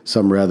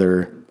 some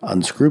rather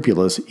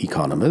unscrupulous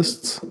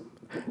economists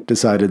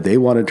decided they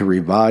wanted to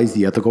revise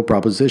the ethical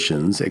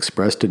propositions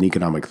expressed in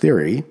economic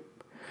theory,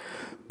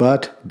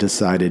 but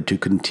decided to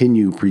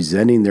continue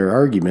presenting their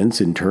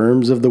arguments in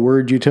terms of the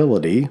word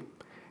utility,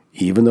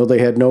 even though they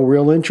had no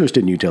real interest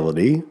in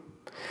utility,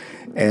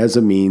 as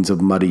a means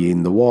of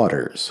muddying the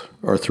waters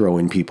or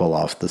throwing people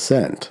off the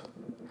scent,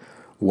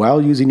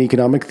 while using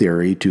economic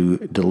theory to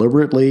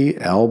deliberately,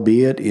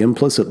 albeit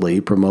implicitly,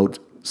 promote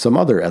some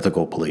other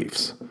ethical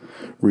beliefs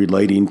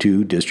relating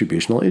to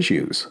distributional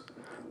issues,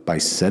 by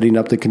setting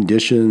up the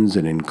conditions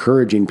and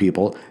encouraging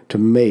people to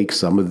make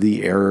some of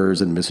the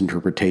errors and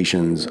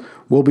misinterpretations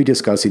we'll be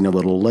discussing a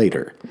little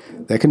later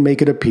that can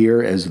make it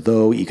appear as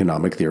though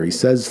economic theory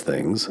says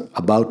things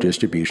about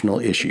distributional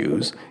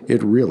issues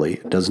it really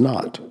does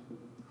not.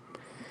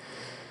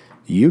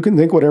 You can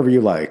think whatever you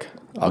like.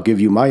 I'll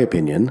give you my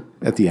opinion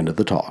at the end of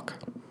the talk.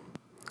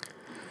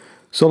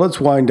 So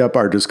let's wind up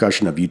our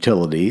discussion of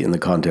utility in the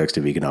context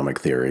of economic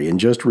theory and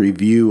just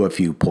review a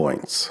few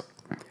points.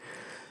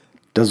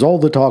 Does all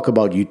the talk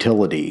about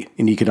utility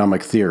in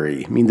economic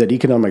theory mean that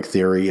economic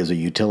theory is a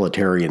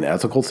utilitarian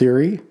ethical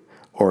theory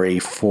or a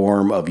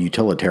form of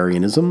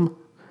utilitarianism?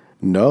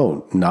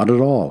 No, not at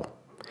all.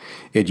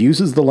 It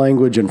uses the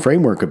language and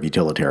framework of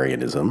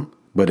utilitarianism,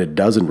 but it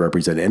doesn't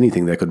represent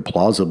anything that could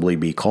plausibly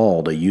be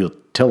called a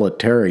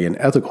utilitarian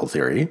ethical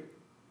theory.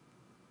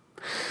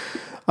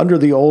 Under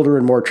the older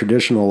and more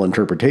traditional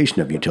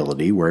interpretation of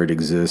utility, where it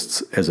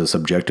exists as a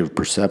subjective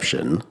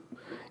perception,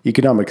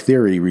 economic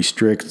theory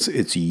restricts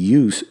its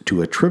use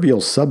to a trivial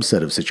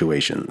subset of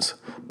situations,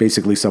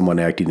 basically someone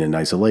acting in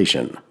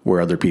isolation,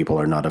 where other people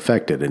are not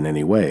affected in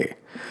any way.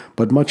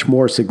 But much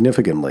more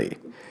significantly,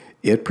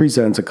 it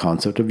presents a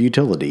concept of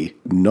utility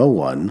no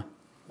one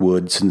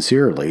would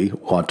sincerely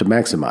want to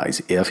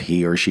maximize if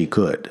he or she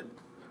could.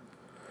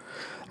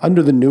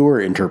 Under the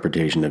newer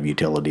interpretation of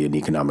utility in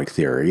economic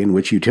theory, in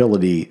which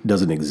utility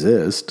doesn't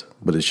exist,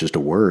 but it's just a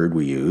word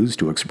we use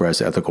to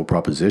express ethical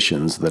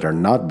propositions that are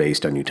not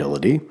based on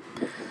utility,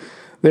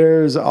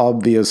 there's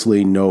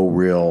obviously no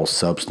real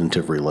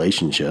substantive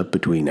relationship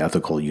between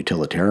ethical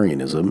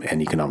utilitarianism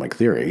and economic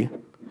theory.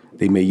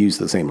 They may use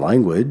the same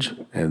language,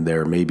 and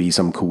there may be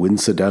some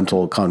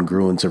coincidental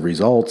congruence of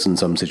results in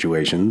some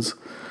situations,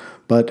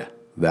 but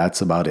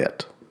that's about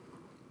it.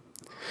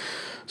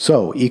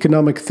 So,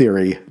 economic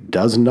theory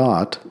does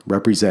not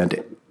represent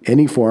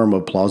any form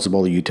of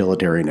plausible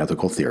utilitarian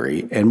ethical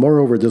theory, and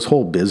moreover, this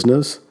whole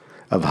business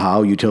of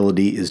how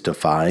utility is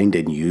defined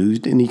and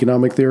used in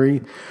economic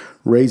theory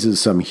raises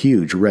some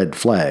huge red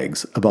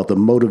flags about the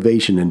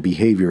motivation and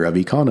behavior of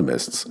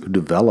economists who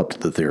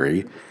developed the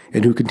theory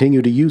and who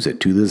continue to use it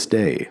to this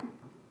day.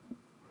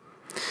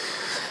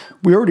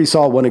 We already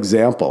saw one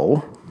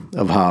example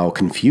of how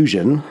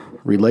confusion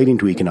relating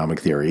to economic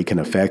theory can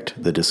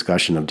affect the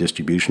discussion of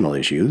distributional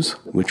issues,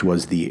 which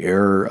was the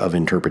error of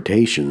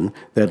interpretation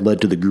that led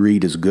to the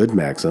greed is good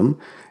maxim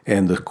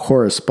and the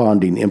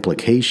corresponding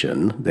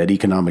implication that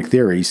economic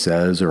theory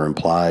says or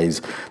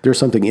implies there's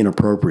something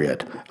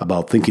inappropriate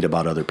about thinking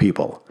about other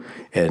people,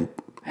 and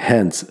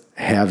hence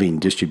having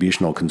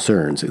distributional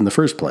concerns in the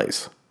first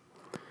place.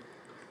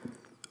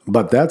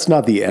 But that's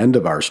not the end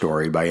of our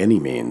story by any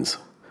means.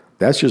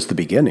 That's just the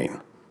beginning.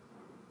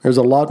 There's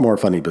a lot more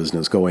funny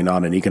business going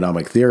on in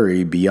economic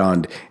theory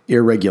beyond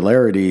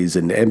irregularities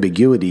and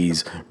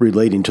ambiguities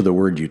relating to the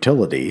word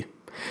utility,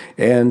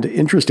 and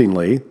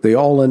interestingly, they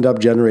all end up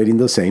generating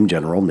the same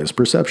general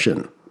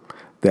misperception,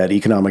 that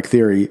economic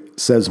theory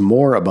says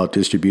more about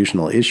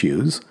distributional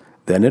issues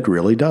than it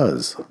really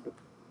does.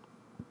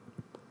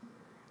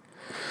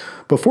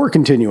 Before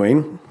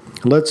continuing,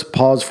 let's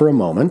pause for a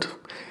moment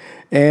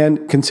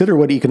and consider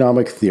what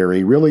economic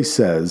theory really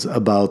says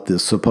about the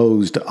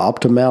supposed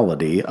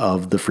optimality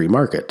of the free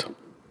market.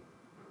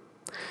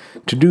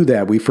 To do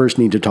that, we first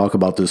need to talk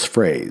about this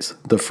phrase,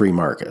 the free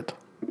market.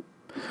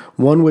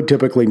 One would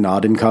typically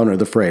not encounter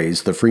the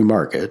phrase, the free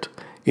market,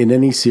 in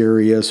any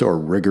serious or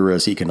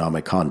rigorous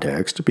economic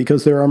context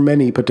because there are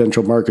many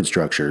potential market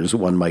structures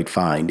one might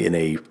find in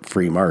a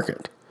free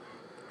market.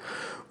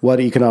 What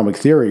economic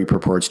theory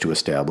purports to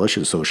establish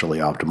as socially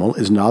optimal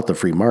is not the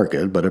free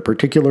market, but a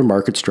particular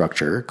market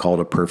structure called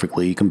a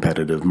perfectly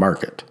competitive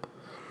market.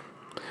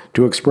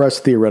 To express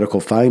theoretical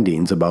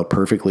findings about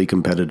perfectly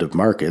competitive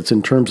markets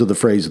in terms of the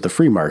phrase the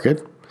free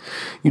market,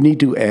 you need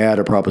to add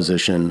a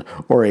proposition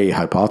or a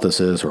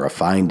hypothesis or a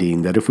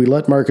finding that if we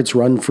let markets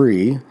run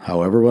free,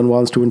 however one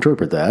wants to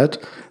interpret that,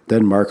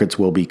 then markets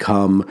will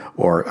become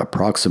or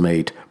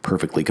approximate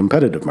perfectly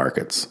competitive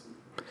markets.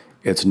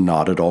 It's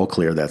not at all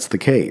clear that's the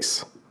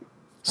case.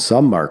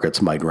 Some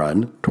markets might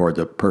run toward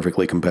the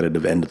perfectly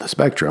competitive end of the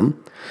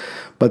spectrum,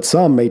 but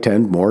some may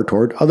tend more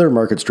toward other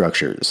market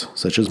structures,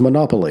 such as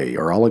monopoly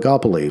or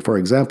oligopoly, for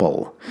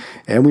example,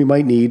 and we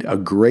might need a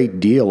great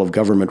deal of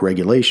government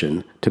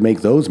regulation to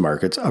make those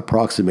markets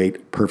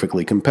approximate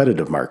perfectly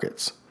competitive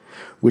markets,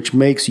 which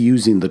makes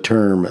using the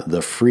term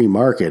the free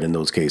market in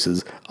those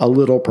cases a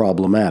little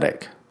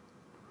problematic.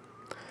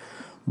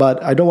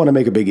 But I don't want to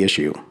make a big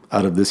issue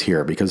out of this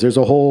here because there's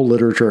a whole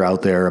literature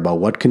out there about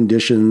what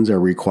conditions are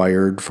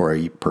required for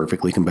a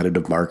perfectly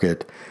competitive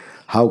market,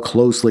 how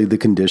closely the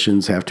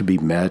conditions have to be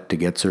met to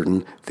get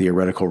certain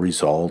theoretical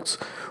results,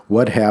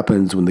 what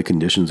happens when the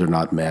conditions are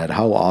not met,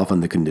 how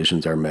often the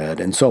conditions are met,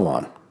 and so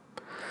on.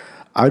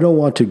 I don't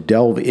want to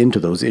delve into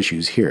those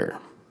issues here.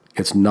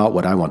 It's not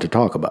what I want to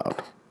talk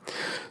about.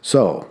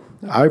 So,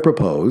 I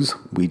propose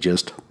we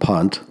just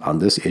punt on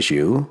this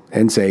issue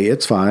and say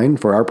it's fine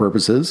for our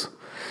purposes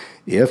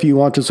if you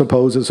want to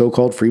suppose a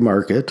so-called free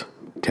market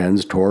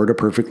tends toward a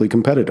perfectly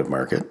competitive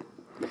market.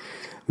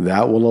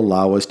 That will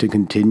allow us to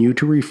continue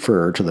to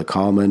refer to the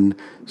common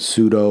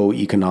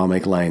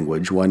pseudo-economic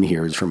language one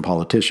hears from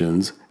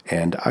politicians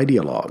and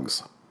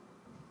ideologues.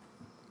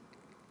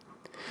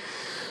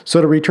 So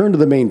to return to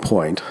the main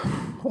point,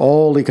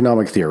 all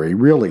economic theory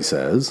really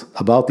says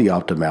about the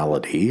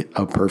optimality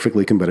of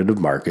perfectly competitive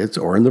markets,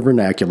 or in the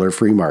vernacular,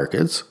 free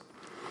markets,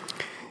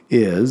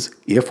 is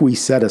if we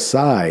set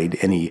aside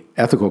any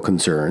ethical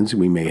concerns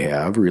we may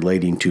have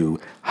relating to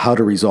how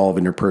to resolve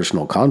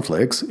interpersonal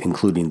conflicts,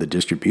 including the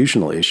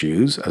distributional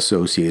issues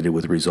associated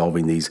with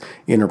resolving these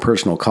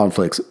interpersonal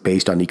conflicts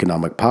based on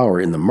economic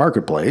power in the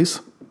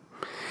marketplace,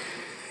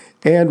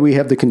 and we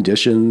have the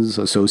conditions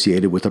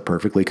associated with a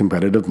perfectly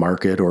competitive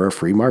market or a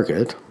free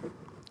market,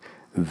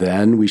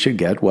 then we should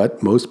get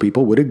what most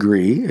people would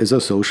agree is a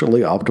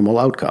socially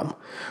optimal outcome,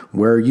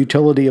 where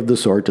utility of the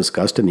sort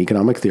discussed in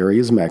economic theory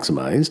is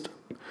maximized,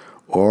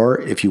 or,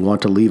 if you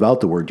want to leave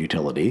out the word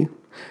utility,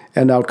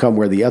 an outcome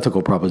where the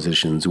ethical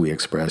propositions we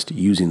expressed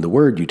using the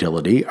word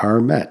utility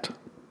are met.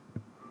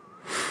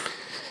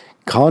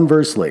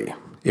 Conversely,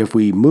 if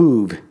we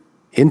move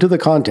into the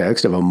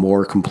context of a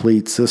more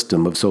complete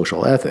system of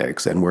social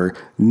ethics, and we're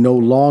no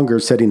longer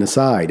setting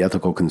aside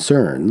ethical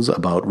concerns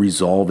about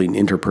resolving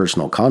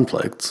interpersonal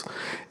conflicts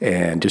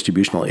and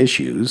distributional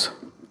issues,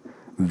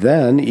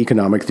 then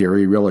economic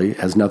theory really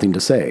has nothing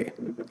to say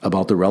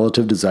about the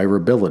relative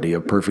desirability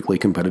of perfectly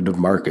competitive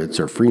markets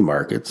or free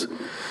markets,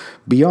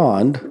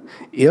 beyond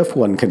if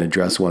one can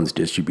address one's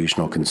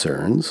distributional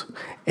concerns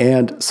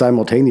and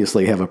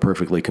simultaneously have a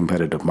perfectly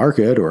competitive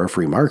market or a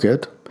free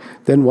market,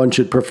 then one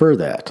should prefer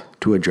that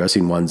to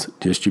addressing one's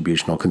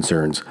distributional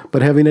concerns,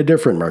 but having a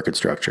different market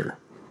structure.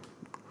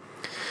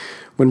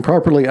 When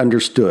properly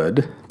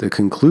understood, the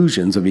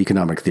conclusions of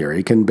economic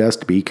theory can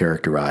best be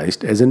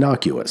characterized as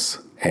innocuous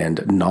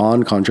and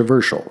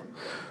non-controversial,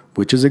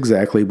 which is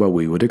exactly what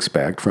we would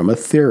expect from a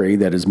theory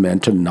that is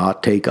meant to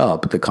not take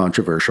up the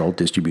controversial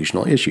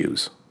distributional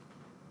issues.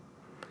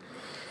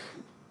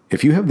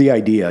 If you have the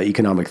idea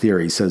economic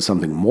theory says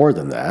something more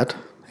than that,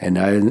 and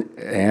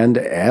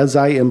as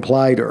I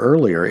implied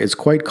earlier, it's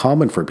quite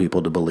common for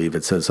people to believe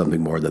it says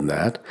something more than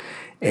that,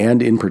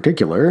 and in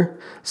particular,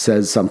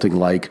 says something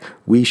like,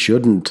 we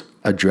shouldn't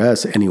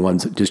address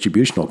anyone's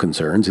distributional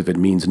concerns if it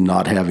means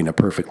not having a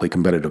perfectly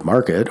competitive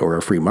market or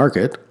a free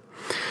market.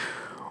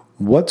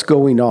 What's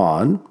going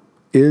on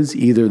is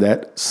either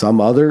that some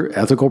other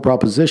ethical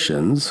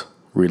propositions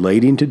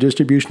relating to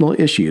distributional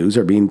issues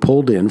are being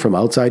pulled in from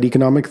outside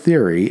economic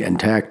theory and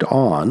tacked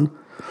on,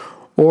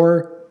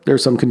 or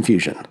there's some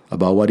confusion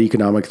about what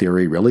economic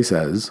theory really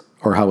says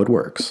or how it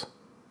works.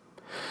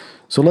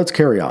 So let's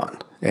carry on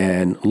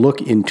and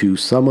look into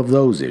some of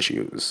those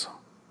issues.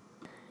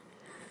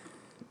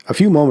 A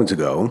few moments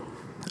ago,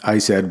 I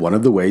said one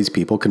of the ways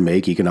people can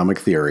make economic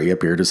theory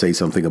appear to say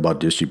something about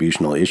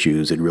distributional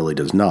issues it really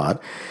does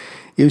not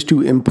is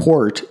to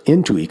import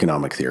into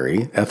economic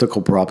theory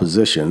ethical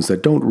propositions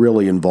that don't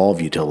really involve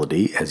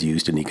utility as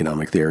used in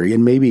economic theory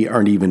and maybe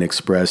aren't even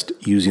expressed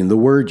using the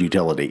word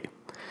utility.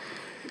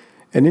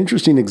 An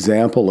interesting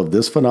example of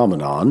this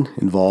phenomenon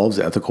involves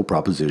ethical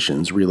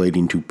propositions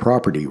relating to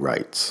property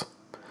rights,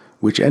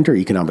 which enter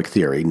economic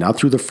theory not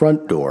through the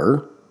front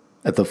door,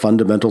 at the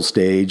fundamental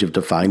stage of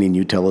defining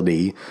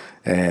utility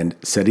and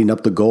setting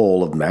up the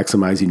goal of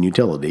maximizing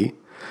utility,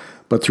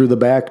 but through the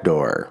back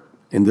door,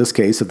 in this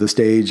case at the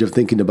stage of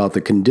thinking about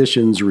the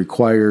conditions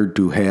required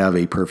to have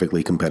a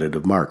perfectly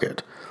competitive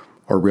market,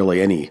 or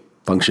really any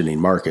functioning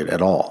market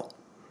at all.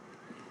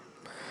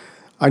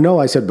 I know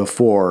I said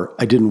before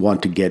I didn't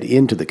want to get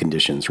into the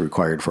conditions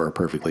required for a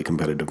perfectly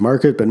competitive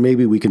market, but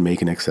maybe we can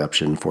make an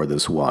exception for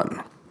this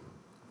one.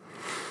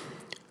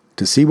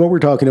 To see what we're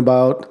talking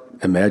about,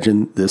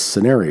 imagine this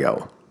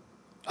scenario.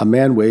 A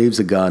man waves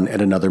a gun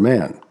at another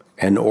man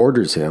and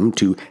orders him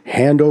to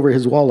hand over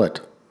his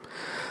wallet.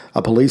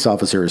 A police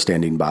officer is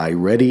standing by,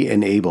 ready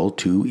and able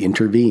to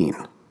intervene.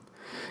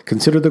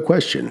 Consider the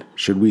question,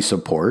 should we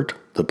support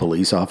the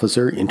police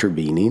officer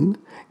intervening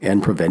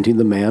and preventing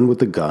the man with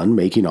the gun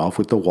making off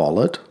with the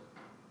wallet?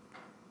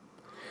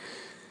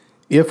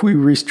 if we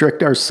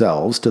restrict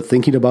ourselves to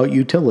thinking about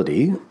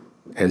utility,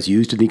 as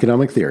used in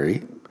economic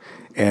theory,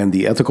 and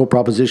the ethical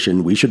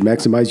proposition we should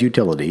maximize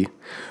utility,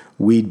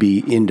 we'd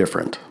be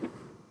indifferent.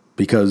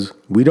 Because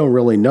we don't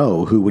really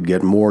know who would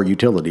get more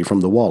utility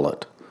from the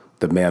wallet,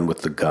 the man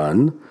with the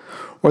gun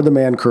or the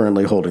man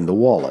currently holding the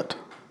wallet.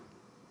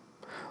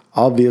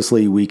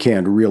 Obviously, we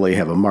can't really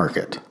have a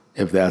market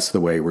if that's the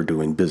way we're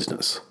doing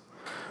business.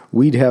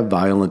 We'd have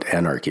violent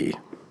anarchy.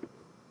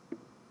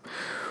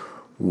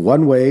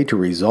 One way to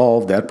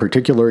resolve that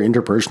particular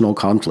interpersonal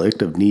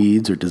conflict of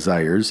needs or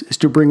desires is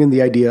to bring in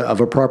the idea of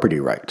a property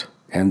right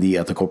and the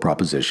ethical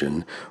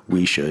proposition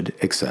we should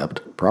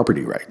accept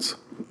property rights.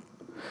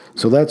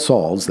 So that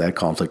solves that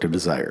conflict of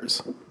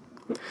desires.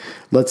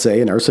 Let's say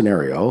in our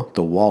scenario,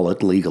 the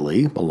wallet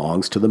legally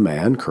belongs to the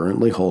man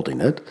currently holding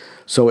it,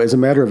 so as a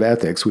matter of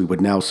ethics, we would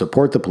now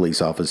support the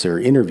police officer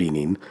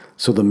intervening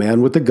so the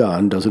man with the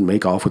gun doesn't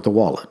make off with the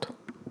wallet.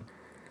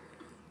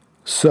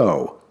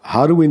 So,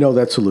 how do we know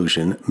that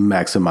solution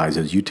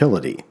maximizes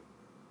utility?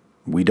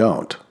 We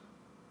don't.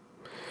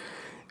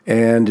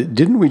 And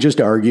didn't we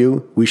just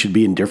argue we should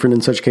be indifferent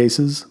in such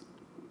cases?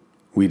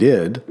 We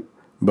did,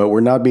 but we're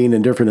not being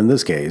indifferent in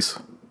this case.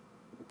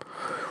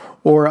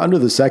 Or under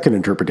the second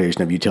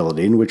interpretation of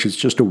utility, in which it's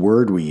just a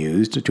word we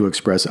used to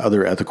express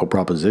other ethical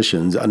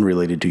propositions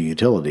unrelated to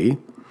utility,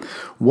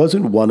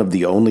 wasn't one of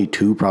the only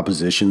two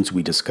propositions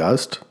we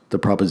discussed the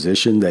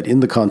proposition that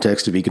in the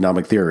context of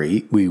economic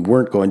theory, we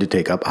weren't going to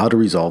take up how to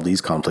resolve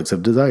these conflicts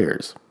of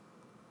desires?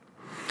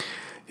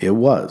 It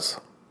was.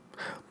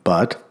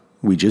 But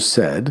we just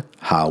said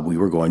how we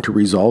were going to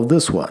resolve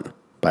this one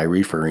by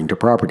referring to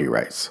property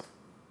rights.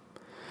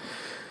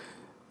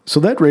 So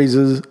that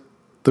raises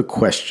the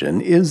question,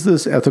 is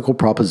this ethical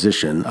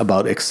proposition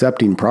about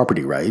accepting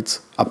property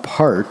rights a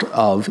part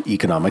of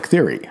economic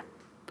theory?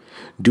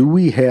 Do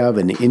we have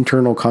an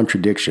internal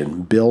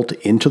contradiction built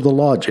into the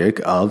logic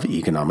of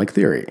economic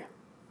theory?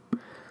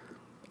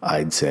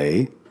 I'd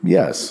say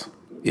yes.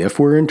 If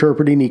we're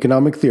interpreting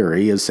economic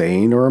theory as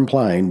saying or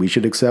implying we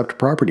should accept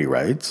property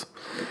rights,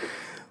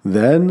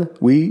 then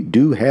we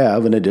do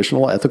have an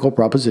additional ethical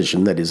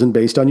proposition that isn't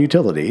based on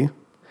utility,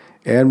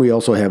 and we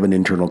also have an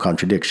internal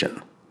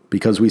contradiction,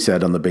 because we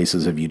said on the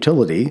basis of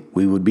utility,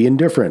 we would be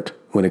indifferent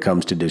when it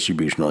comes to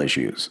distributional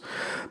issues.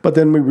 But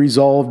then we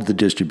resolved the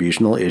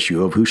distributional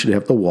issue of who should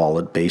have the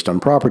wallet based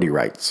on property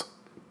rights.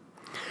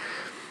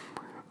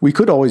 We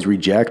could always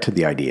reject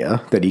the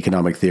idea that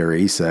economic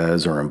theory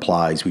says or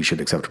implies we should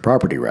accept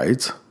property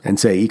rights, and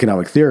say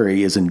economic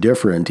theory is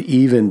indifferent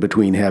even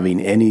between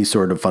having any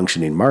sort of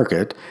functioning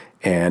market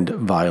and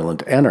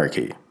violent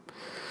anarchy.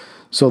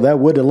 So that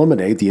would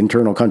eliminate the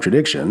internal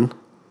contradiction,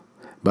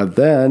 but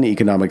then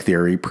economic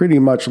theory pretty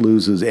much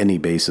loses any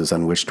basis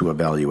on which to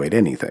evaluate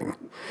anything.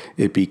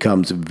 It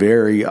becomes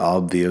very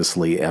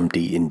obviously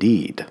empty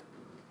indeed.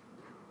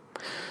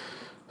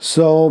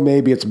 So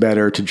maybe it's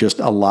better to just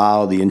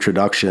allow the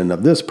introduction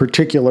of this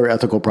particular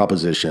ethical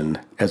proposition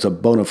as a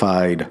bona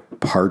fide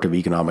part of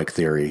economic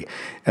theory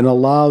and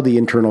allow the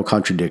internal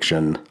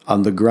contradiction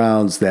on the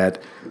grounds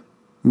that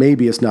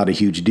maybe it's not a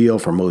huge deal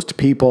for most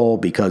people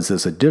because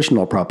this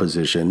additional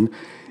proposition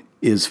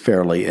is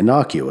fairly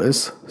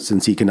innocuous,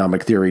 since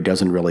economic theory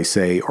doesn't really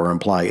say or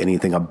imply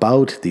anything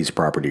about these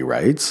property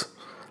rights,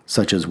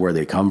 such as where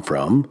they come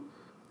from,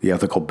 the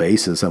ethical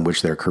basis on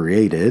which they're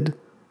created,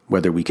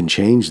 whether we can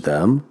change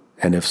them,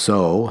 and if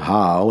so,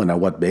 how and on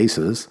what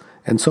basis,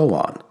 and so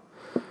on.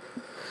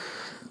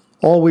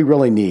 All we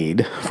really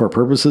need, for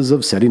purposes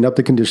of setting up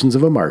the conditions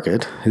of a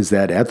market, is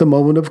that at the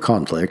moment of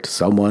conflict,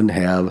 someone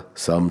have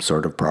some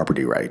sort of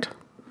property right.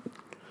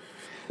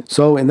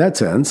 So in that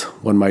sense,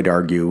 one might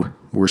argue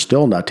we're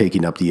still not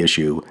taking up the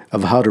issue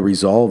of how to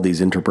resolve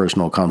these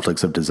interpersonal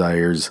conflicts of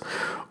desires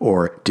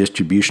or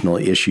distributional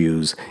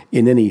issues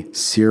in any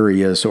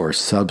serious or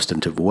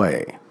substantive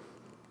way.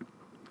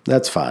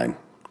 That's fine.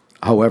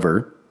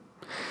 However,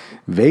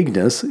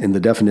 vagueness in the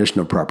definition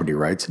of property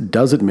rights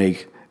doesn't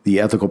make the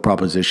ethical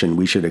proposition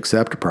we should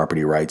accept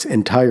property rights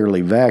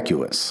entirely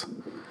vacuous.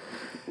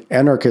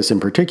 Anarchists in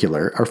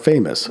particular are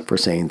famous for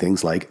saying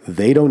things like,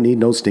 they don't need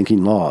no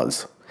stinking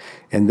laws.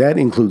 And that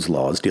includes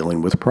laws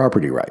dealing with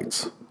property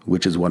rights,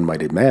 which, as one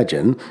might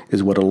imagine,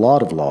 is what a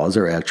lot of laws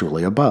are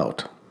actually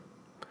about.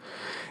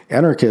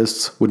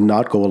 Anarchists would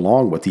not go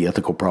along with the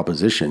ethical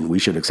proposition we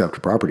should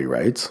accept property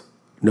rights.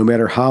 No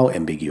matter how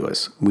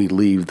ambiguous, we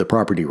leave the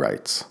property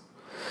rights.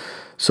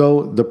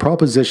 So the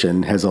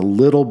proposition has a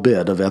little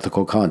bit of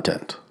ethical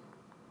content.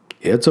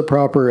 It's a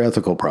proper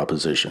ethical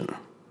proposition.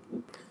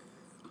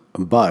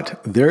 But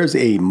there's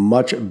a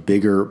much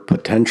bigger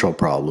potential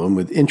problem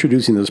with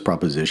introducing this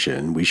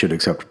proposition we should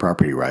accept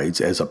property rights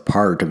as a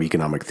part of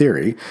economic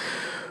theory,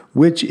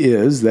 which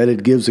is that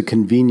it gives a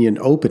convenient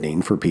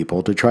opening for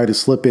people to try to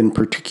slip in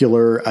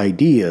particular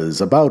ideas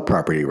about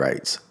property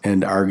rights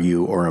and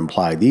argue or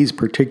imply these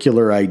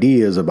particular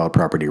ideas about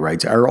property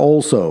rights are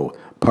also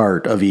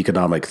part of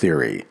economic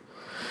theory.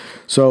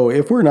 So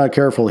if we're not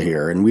careful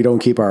here and we don't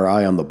keep our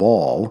eye on the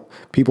ball,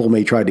 people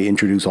may try to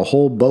introduce a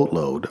whole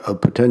boatload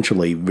of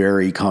potentially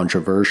very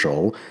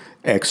controversial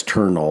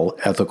external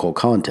ethical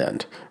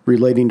content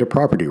relating to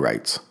property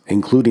rights,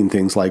 including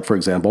things like, for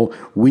example,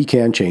 we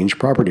can't change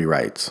property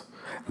rights.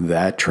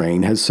 That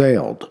train has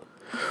sailed.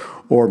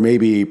 Or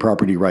maybe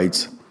property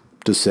rights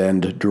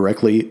descend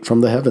directly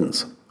from the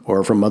heavens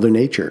or from Mother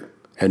Nature,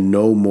 and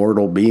no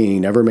mortal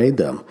being ever made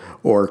them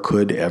or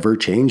could ever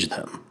change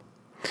them.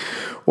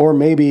 Or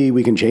maybe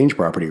we can change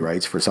property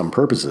rights for some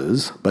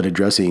purposes, but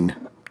addressing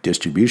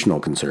distributional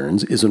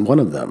concerns isn't one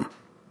of them.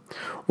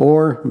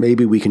 Or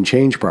maybe we can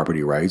change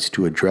property rights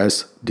to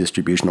address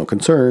distributional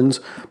concerns,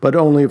 but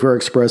only if we're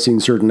expressing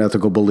certain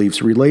ethical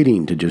beliefs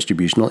relating to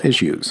distributional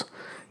issues,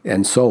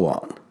 and so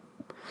on.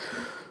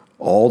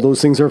 All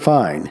those things are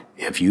fine,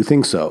 if you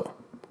think so.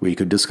 We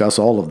could discuss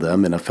all of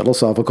them in a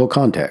philosophical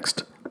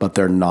context, but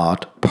they're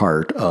not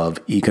part of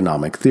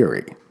economic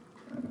theory.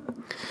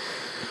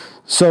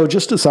 So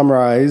just to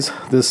summarize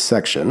this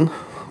section,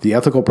 the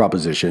ethical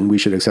proposition, we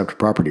should accept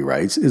property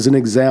rights, is an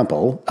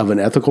example of an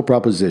ethical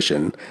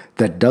proposition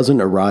that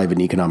doesn't arrive in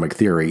economic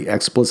theory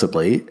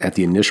explicitly at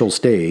the initial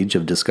stage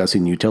of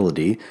discussing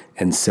utility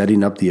and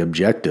setting up the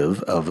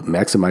objective of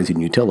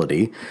maximizing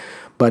utility,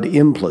 but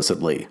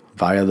implicitly,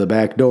 via the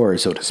back door,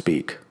 so to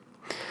speak.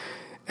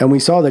 And we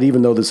saw that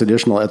even though this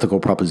additional ethical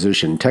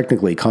proposition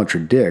technically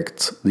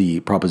contradicts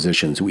the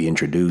propositions we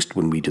introduced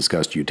when we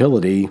discussed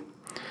utility,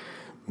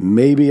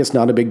 maybe it's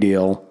not a big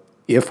deal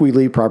if we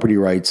leave property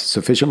rights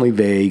sufficiently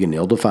vague and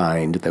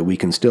ill-defined that we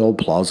can still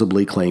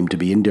plausibly claim to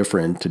be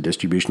indifferent to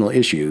distributional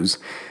issues,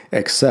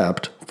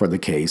 except for the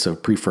case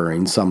of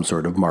preferring some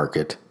sort of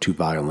market to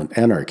violent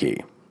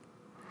anarchy.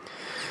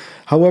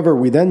 However,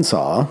 we then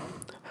saw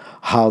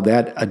how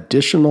that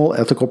additional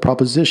ethical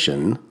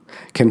proposition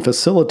can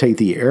facilitate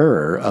the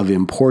error of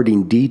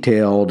importing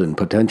detailed and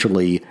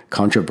potentially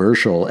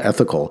controversial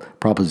ethical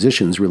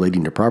propositions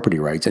relating to property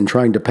rights and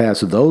trying to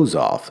pass those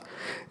off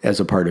as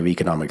a part of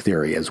economic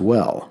theory as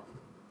well.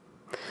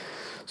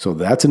 So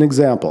that's an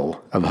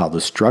example of how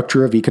the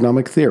structure of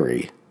economic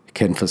theory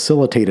can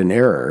facilitate an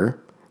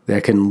error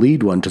that can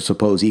lead one to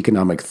suppose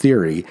economic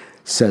theory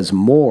says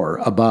more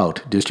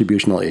about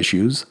distributional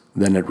issues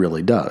than it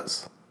really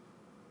does.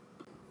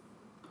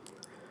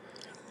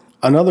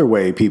 Another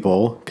way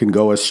people can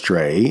go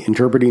astray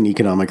interpreting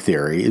economic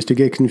theory is to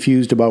get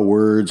confused about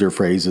words or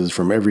phrases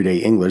from everyday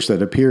English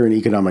that appear in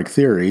economic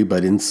theory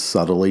but in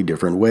subtly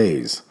different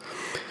ways.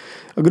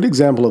 A good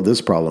example of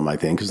this problem, I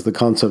think, is the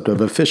concept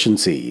of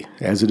efficiency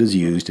as it is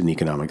used in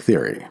economic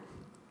theory.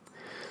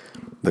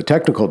 The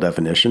technical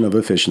definition of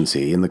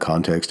efficiency in the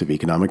context of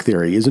economic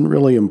theory isn't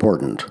really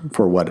important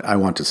for what I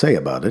want to say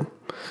about it,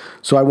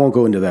 so I won't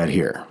go into that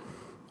here.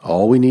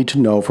 All we need to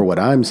know for what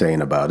I'm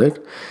saying about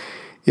it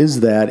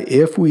is that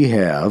if we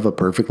have a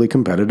perfectly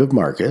competitive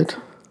market,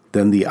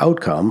 then the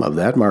outcome of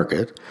that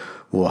market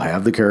will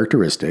have the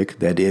characteristic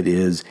that it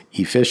is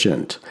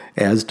efficient,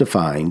 as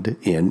defined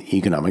in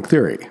economic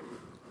theory.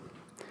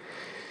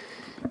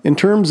 In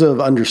terms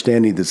of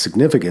understanding the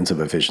significance of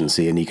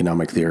efficiency in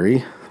economic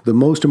theory, the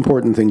most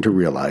important thing to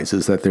realize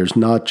is that there's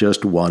not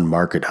just one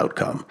market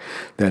outcome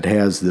that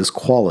has this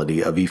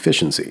quality of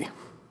efficiency.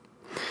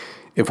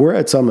 If we're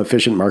at some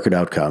efficient market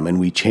outcome and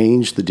we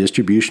change the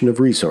distribution of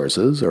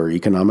resources or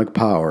economic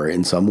power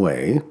in some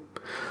way,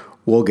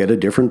 we'll get a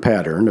different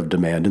pattern of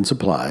demand and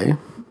supply.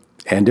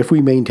 And if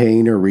we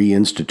maintain or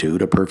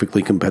reinstitute a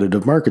perfectly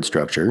competitive market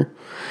structure,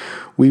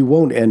 we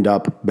won't end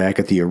up back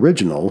at the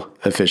original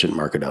efficient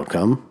market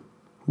outcome.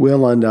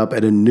 We'll end up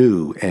at a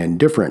new and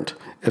different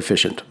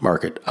efficient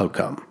market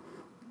outcome.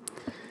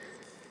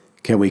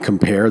 Can we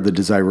compare the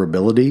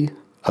desirability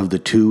of the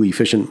two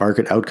efficient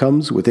market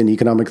outcomes within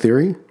economic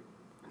theory?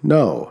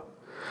 No,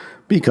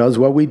 because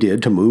what we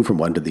did to move from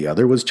one to the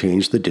other was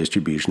change the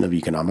distribution of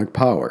economic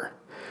power,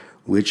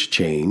 which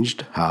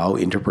changed how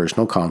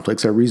interpersonal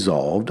conflicts are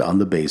resolved on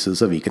the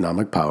basis of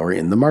economic power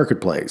in the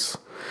marketplace.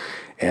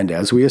 And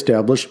as we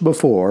established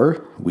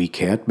before, we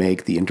can't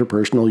make the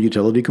interpersonal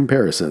utility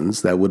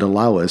comparisons that would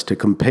allow us to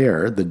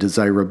compare the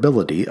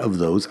desirability of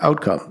those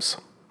outcomes.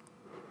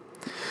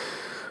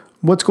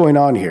 What's going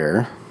on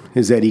here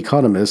is that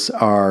economists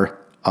are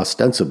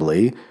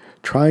ostensibly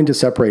trying to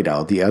separate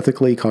out the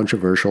ethically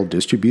controversial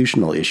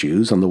distributional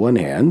issues on the one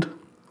hand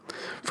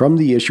from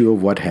the issue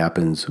of what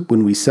happens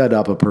when we set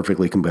up a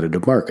perfectly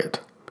competitive market,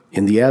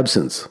 in the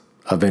absence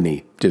of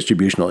any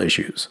distributional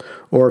issues,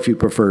 or if you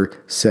prefer,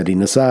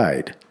 setting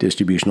aside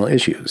distributional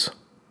issues.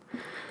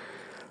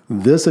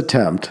 This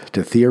attempt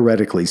to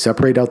theoretically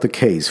separate out the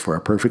case for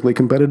a perfectly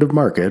competitive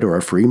market or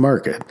a free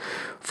market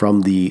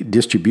from the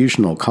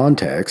distributional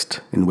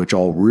context in which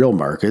all real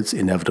markets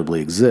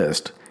inevitably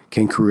exist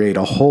can create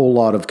a whole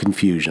lot of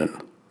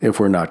confusion if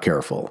we're not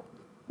careful.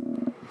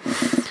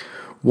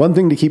 One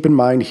thing to keep in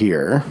mind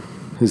here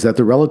is that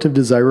the relative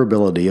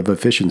desirability of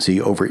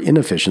efficiency over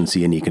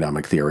inefficiency in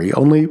economic theory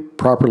only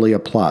properly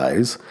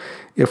applies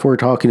if we're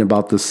talking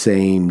about the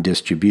same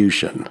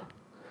distribution.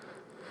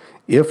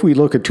 If we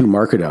look at two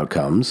market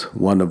outcomes,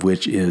 one of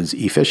which is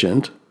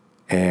efficient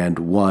and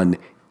one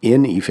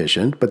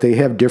inefficient, but they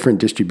have different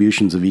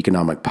distributions of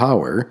economic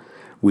power,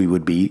 we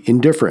would be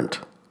indifferent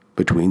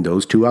between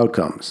those two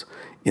outcomes,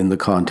 in the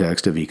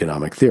context of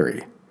economic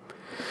theory.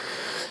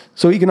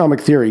 So economic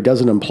theory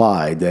doesn't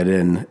imply that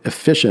an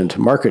efficient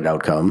market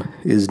outcome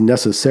is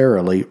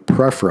necessarily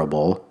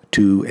preferable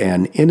to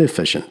an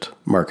inefficient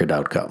market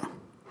outcome.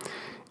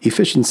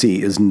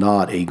 Efficiency is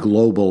not a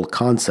global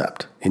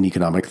concept in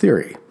economic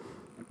theory.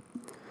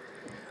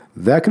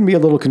 That can be a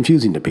little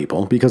confusing to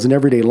people because in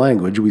everyday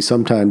language we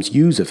sometimes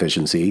use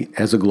efficiency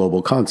as a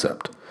global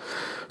concept.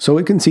 So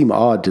it can seem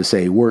odd to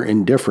say we're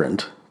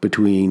indifferent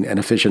between an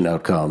efficient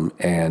outcome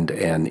and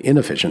an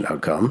inefficient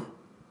outcome.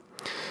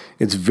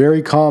 It's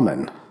very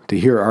common to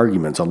hear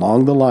arguments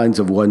along the lines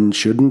of one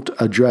shouldn't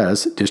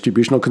address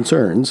distributional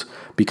concerns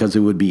because it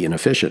would be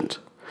inefficient,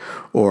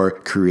 or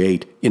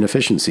create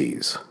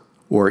inefficiencies,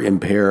 or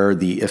impair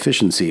the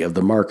efficiency of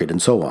the market,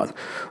 and so on.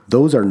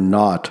 Those are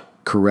not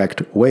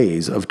correct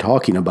ways of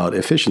talking about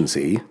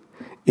efficiency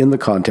in the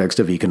context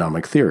of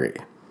economic theory.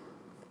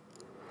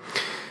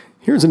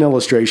 Here's an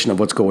illustration of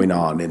what's going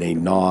on in a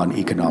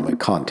non-economic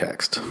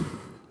context.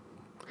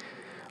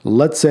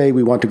 Let's say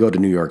we want to go to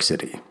New York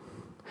City,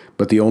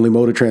 but the only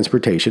mode of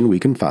transportation we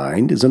can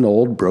find is an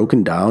old,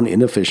 broken-down,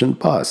 inefficient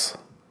bus.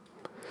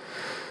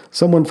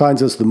 Someone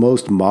finds us the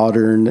most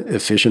modern,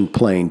 efficient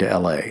plane to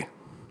LA.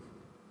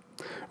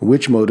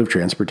 Which mode of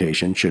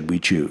transportation should we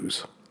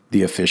choose?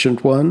 The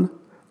efficient one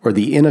or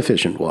the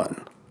inefficient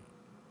one?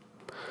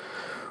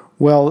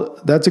 Well,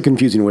 that's a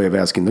confusing way of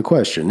asking the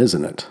question,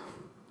 isn't it?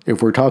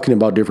 If we're talking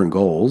about different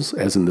goals,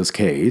 as in this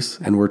case,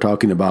 and we're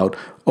talking about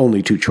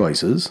only two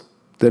choices,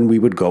 then we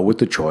would go with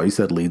the choice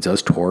that leads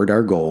us toward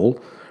our goal,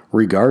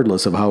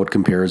 regardless of how it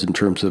compares in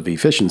terms of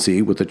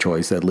efficiency with the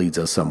choice that leads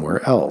us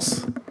somewhere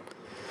else.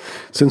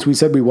 Since we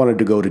said we wanted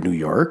to go to New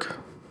York,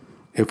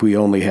 if we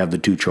only have the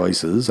two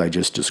choices I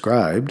just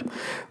described,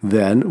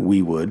 then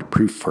we would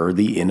prefer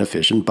the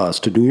inefficient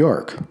bus to New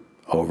York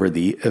over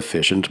the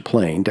efficient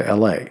plane to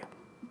LA.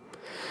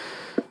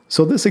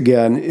 So this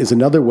again is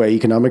another way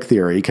economic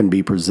theory can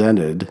be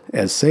presented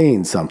as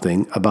saying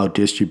something about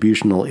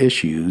distributional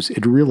issues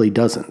it really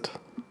doesn't.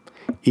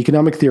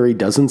 Economic theory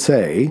doesn't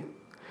say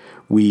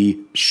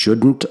we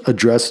shouldn't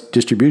address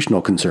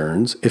distributional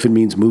concerns if it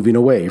means moving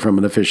away from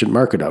an efficient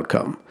market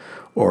outcome,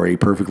 or a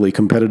perfectly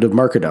competitive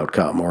market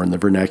outcome, or in the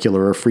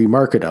vernacular, a free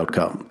market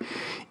outcome,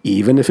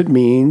 even if it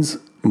means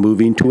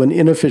moving to an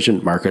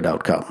inefficient market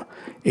outcome,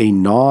 a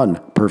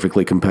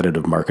non-perfectly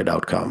competitive market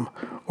outcome,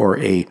 or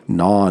a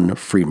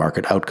non-free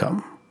market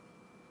outcome.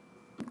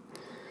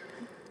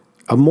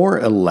 A more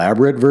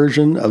elaborate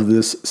version of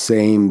this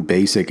same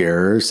basic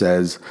error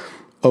says,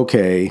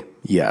 okay,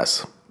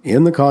 yes,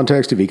 in the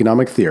context of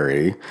economic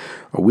theory,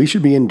 we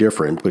should be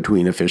indifferent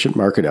between efficient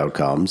market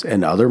outcomes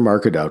and other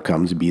market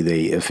outcomes, be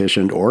they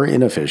efficient or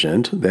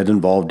inefficient, that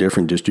involve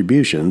different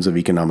distributions of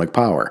economic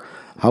power.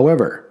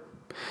 However,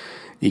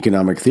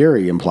 economic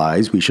theory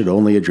implies we should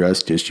only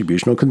address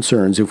distributional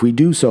concerns if we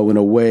do so in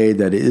a way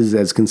that is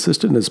as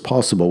consistent as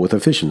possible with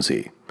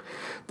efficiency.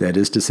 That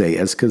is to say,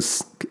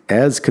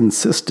 as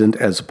consistent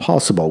as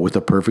possible with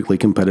a perfectly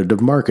competitive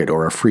market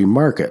or a free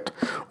market,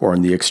 or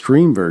in the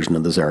extreme version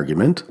of this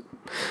argument,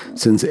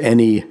 since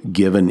any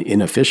given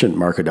inefficient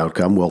market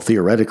outcome will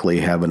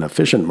theoretically have an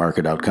efficient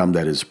market outcome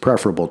that is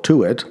preferable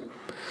to it,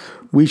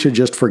 we should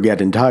just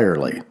forget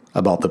entirely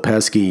about the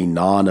pesky,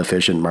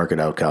 non-efficient market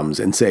outcomes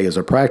and say, as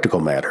a practical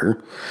matter,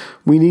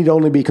 we need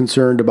only be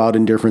concerned about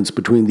indifference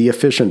between the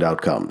efficient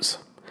outcomes.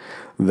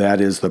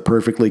 That is, the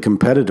perfectly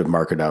competitive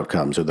market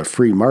outcomes or the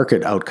free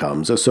market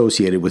outcomes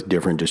associated with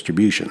different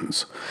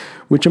distributions,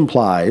 which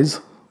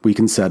implies we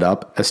can set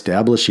up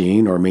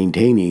establishing or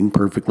maintaining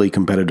perfectly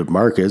competitive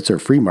markets or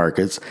free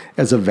markets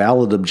as a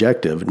valid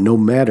objective no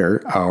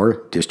matter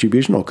our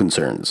distributional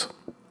concerns.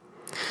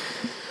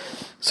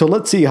 So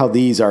let's see how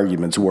these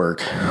arguments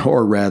work,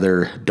 or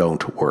rather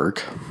don't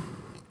work.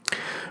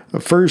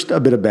 First,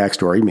 a bit of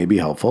backstory may be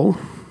helpful.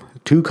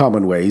 Two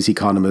common ways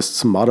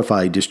economists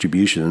modify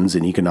distributions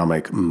in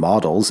economic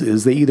models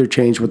is they either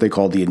change what they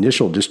call the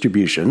initial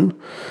distribution,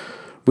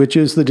 which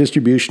is the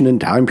distribution in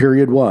time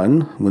period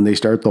 1 when they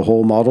start the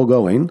whole model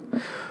going,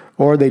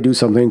 or they do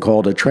something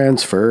called a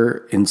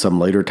transfer in some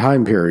later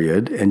time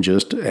period and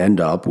just end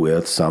up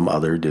with some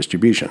other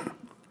distribution.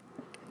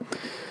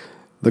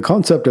 The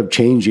concept of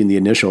changing the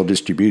initial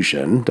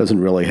distribution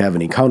doesn't really have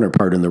any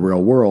counterpart in the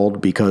real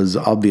world because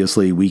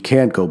obviously we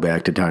can't go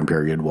back to time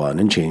period 1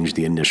 and change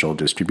the initial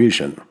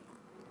distribution.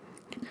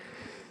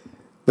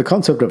 The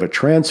concept of a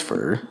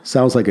transfer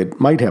sounds like it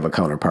might have a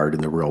counterpart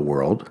in the real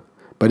world,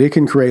 but it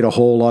can create a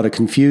whole lot of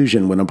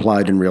confusion when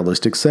applied in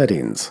realistic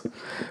settings,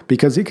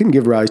 because it can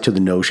give rise to the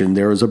notion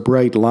there is a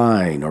bright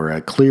line or a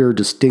clear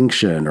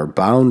distinction or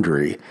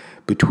boundary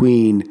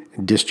between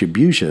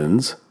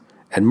distributions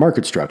and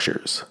market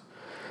structures,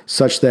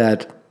 such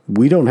that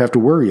we don't have to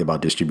worry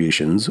about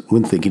distributions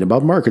when thinking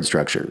about market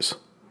structures.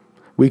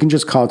 We can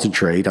just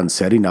concentrate on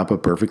setting up a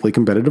perfectly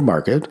competitive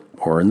market,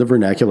 or in the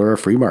vernacular, a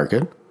free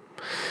market,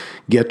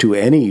 get to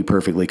any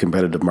perfectly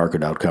competitive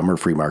market outcome or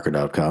free market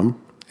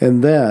outcome,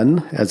 and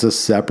then, as a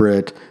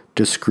separate,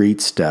 discrete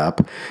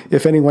step.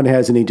 If anyone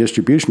has any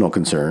distributional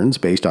concerns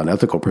based on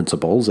ethical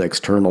principles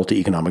external to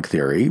economic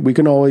theory, we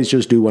can always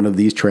just do one of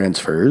these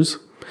transfers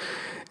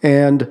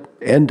and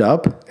end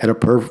up at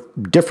a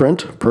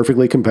different,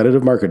 perfectly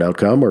competitive market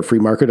outcome or free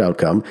market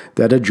outcome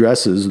that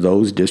addresses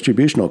those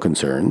distributional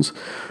concerns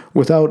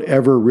without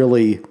ever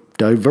really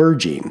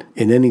diverging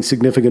in any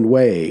significant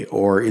way,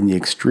 or in the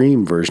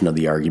extreme version of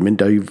the argument,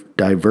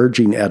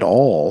 diverging at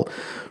all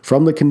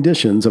from the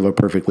conditions of a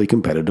perfectly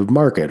competitive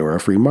market or a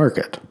free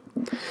market.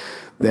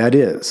 That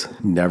is,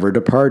 never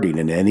departing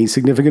in any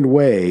significant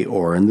way,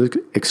 or in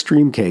the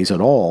extreme case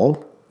at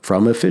all,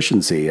 from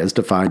efficiency as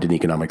defined in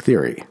economic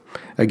theory.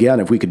 Again,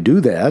 if we could do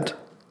that,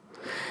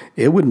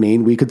 it would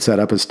mean we could set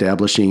up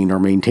establishing or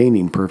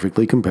maintaining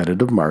perfectly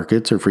competitive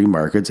markets or free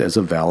markets as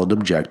a valid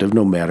objective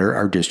no matter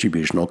our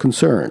distributional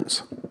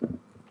concerns.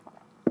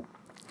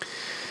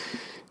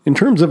 In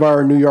terms of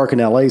our New York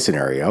and LA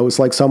scenario, it's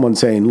like someone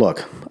saying,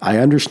 look, I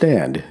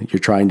understand you're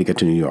trying to get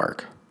to New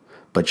York,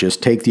 but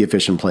just take the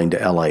efficient plane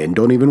to LA and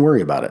don't even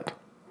worry about it.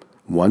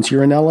 Once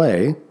you're in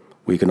LA,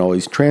 we can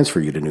always transfer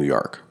you to New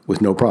York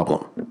with no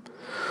problem.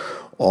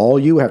 All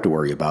you have to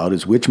worry about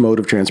is which mode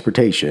of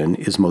transportation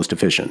is most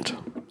efficient.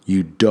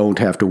 You don't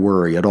have to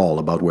worry at all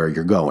about where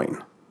you're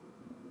going.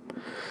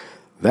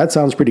 That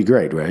sounds pretty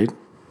great, right?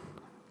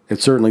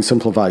 It certainly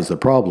simplifies the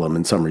problem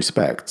in some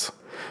respects,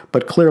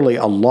 but clearly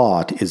a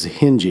lot is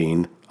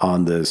hinging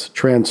on this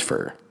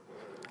transfer.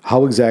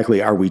 How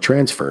exactly are we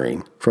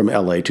transferring from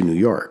LA to New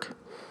York?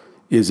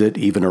 Is it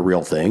even a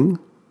real thing?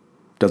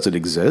 Does it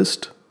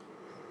exist?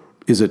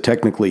 Is it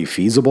technically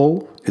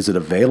feasible? Is it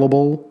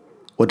available?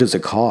 What does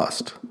it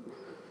cost?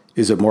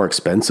 Is it more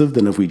expensive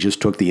than if we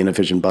just took the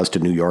inefficient bus to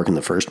New York in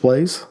the first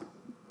place?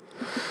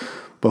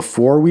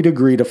 Before we'd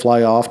agree to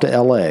fly off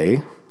to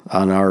LA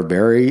on our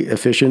very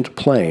efficient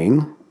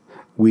plane,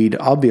 we'd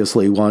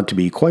obviously want to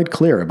be quite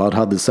clear about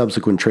how the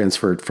subsequent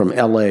transfer from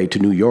LA to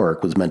New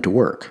York was meant to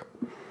work.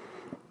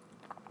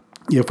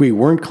 If we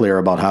weren't clear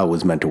about how it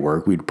was meant to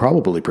work, we'd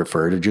probably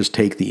prefer to just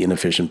take the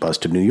inefficient bus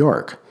to New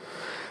York,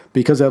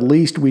 because at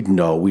least we'd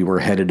know we were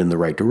headed in the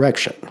right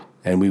direction,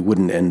 and we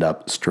wouldn't end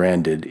up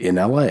stranded in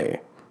LA.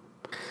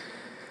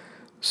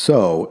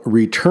 So,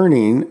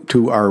 returning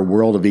to our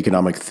world of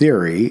economic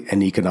theory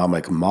and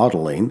economic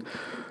modeling,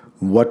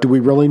 what do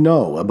we really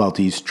know about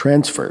these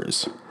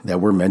transfers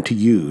that we're meant to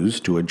use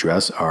to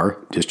address our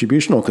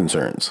distributional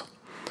concerns?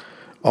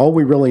 All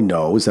we really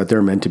know is that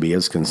they're meant to be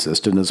as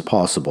consistent as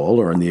possible,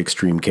 or in the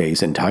extreme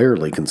case,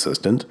 entirely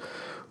consistent,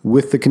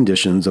 with the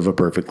conditions of a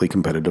perfectly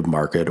competitive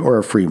market or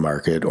a free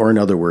market, or in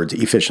other words,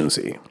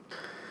 efficiency.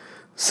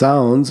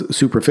 Sounds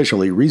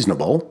superficially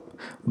reasonable,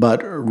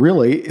 but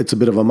really it's a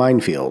bit of a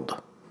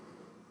minefield.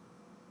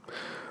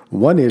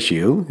 One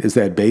issue is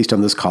that based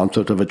on this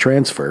concept of a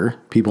transfer,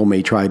 people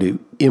may try to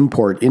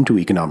import into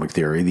economic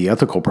theory the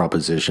ethical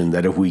proposition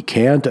that if we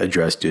can't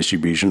address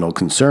distributional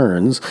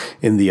concerns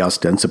in the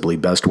ostensibly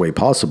best way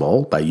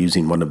possible by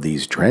using one of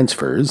these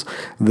transfers,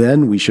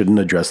 then we shouldn't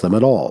address them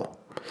at all.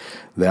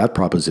 That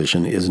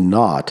proposition is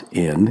not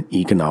in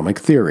economic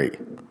theory.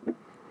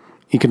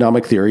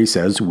 Economic theory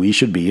says we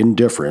should be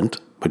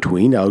indifferent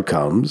between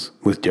outcomes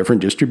with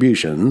different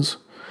distributions,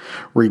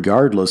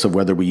 regardless of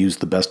whether we use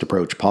the best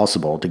approach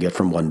possible to get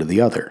from one to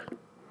the other.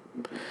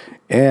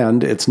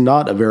 And it's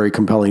not a very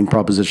compelling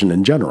proposition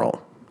in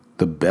general.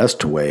 The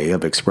best way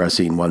of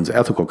expressing one's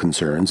ethical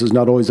concerns is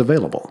not always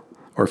available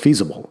or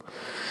feasible.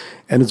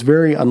 And it's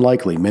very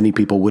unlikely many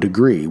people would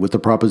agree with the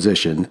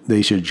proposition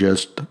they should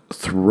just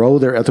throw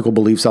their ethical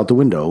beliefs out the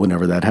window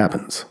whenever that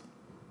happens.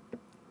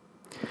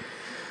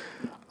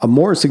 A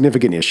more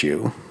significant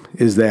issue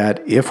is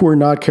that if we're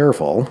not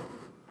careful,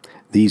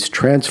 these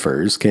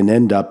transfers can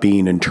end up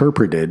being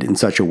interpreted in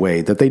such a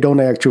way that they don't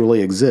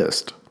actually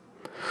exist,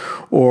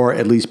 or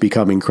at least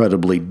become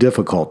incredibly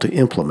difficult to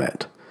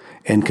implement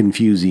and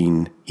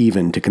confusing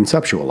even to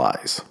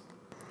conceptualize.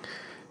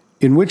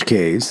 In which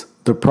case,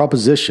 the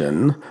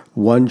proposition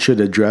one should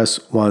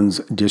address one's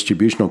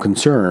distributional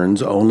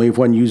concerns only if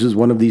one uses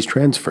one of these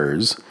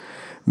transfers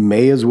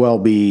may as well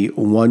be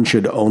one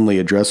should only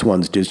address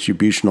one's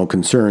distributional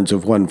concerns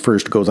if one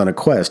first goes on a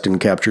quest and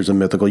captures a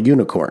mythical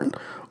unicorn,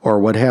 or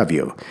what have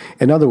you.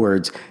 In other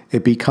words,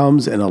 it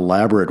becomes an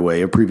elaborate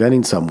way of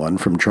preventing someone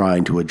from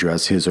trying to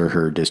address his or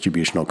her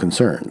distributional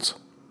concerns.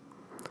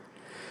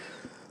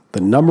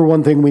 The number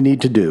one thing we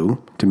need to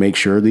do to make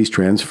sure these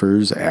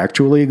transfers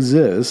actually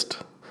exist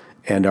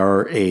and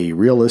are a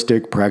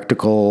realistic,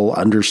 practical,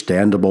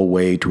 understandable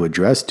way to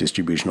address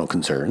distributional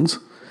concerns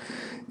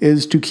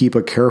is to keep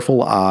a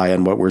careful eye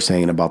on what we're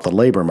saying about the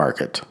labor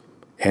market,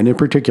 and in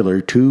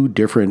particular, two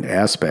different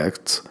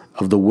aspects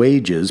of the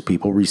wages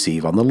people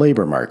receive on the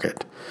labor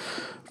market.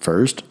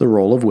 First, the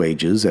role of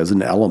wages as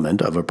an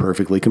element of a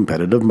perfectly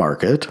competitive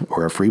market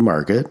or a free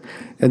market,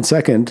 and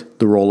second,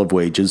 the role of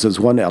wages as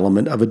one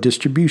element of a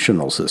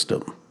distributional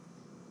system.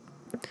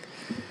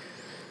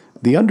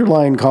 The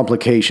underlying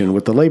complication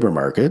with the labor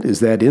market is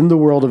that in the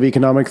world of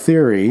economic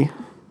theory,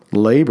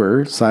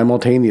 labor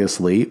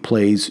simultaneously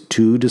plays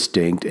two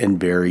distinct and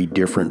very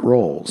different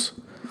roles.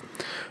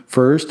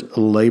 First,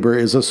 labor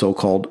is a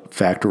so-called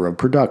factor of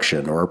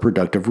production or a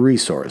productive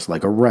resource,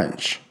 like a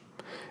wrench.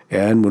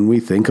 And when we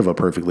think of a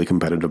perfectly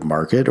competitive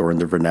market, or in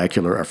the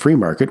vernacular, a free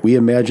market, we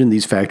imagine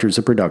these factors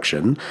of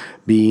production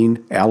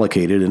being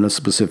allocated in a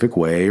specific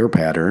way or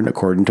pattern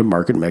according to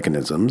market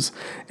mechanisms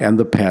and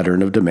the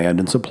pattern of demand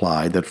and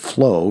supply that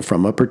flow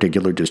from a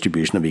particular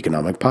distribution of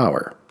economic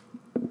power.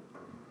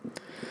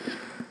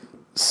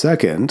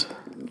 Second,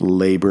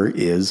 labor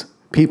is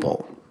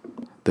people,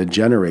 the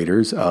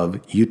generators of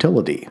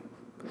utility,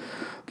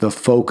 the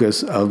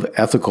focus of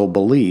ethical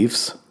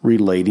beliefs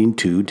relating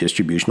to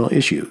distributional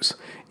issues.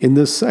 In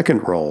this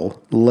second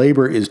role,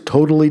 labor is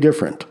totally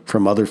different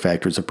from other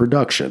factors of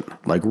production,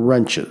 like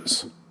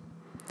wrenches.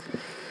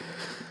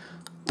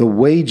 The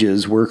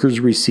wages workers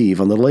receive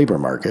on the labor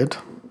market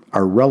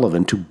are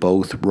relevant to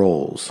both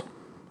roles.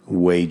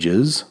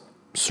 Wages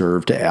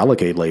serve to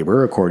allocate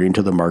labor according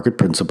to the market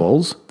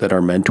principles that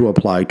are meant to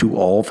apply to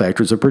all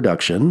factors of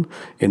production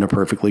in a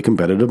perfectly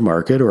competitive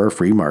market or a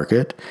free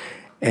market,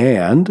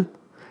 and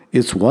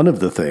it's one of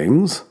the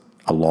things,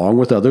 along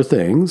with other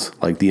things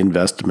like the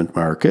investment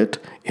market,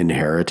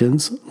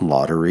 inheritance,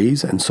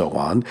 lotteries, and so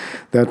on,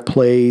 that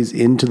plays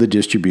into the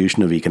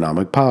distribution of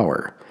economic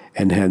power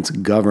and hence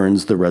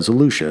governs the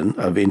resolution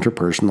of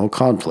interpersonal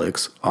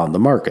conflicts on the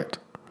market.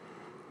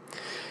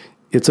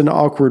 It's an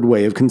awkward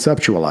way of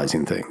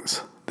conceptualizing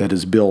things that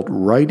is built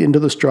right into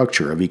the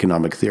structure of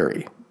economic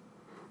theory,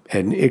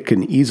 and it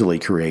can easily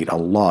create a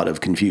lot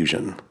of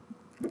confusion.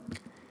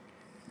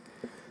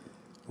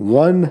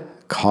 One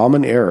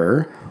common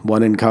error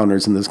one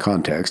encounters in this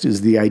context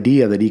is the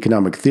idea that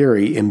economic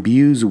theory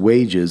imbues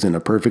wages in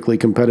a perfectly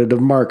competitive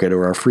market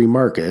or a free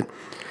market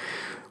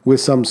with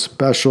some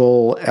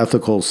special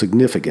ethical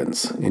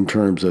significance in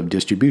terms of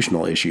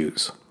distributional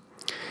issues,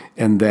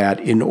 and that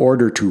in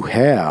order to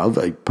have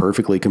a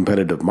perfectly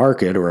competitive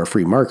market or a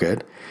free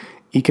market,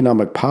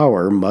 economic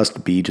power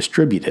must be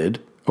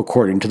distributed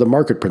according to the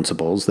market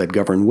principles that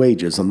govern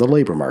wages on the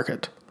labor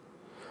market,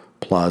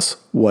 plus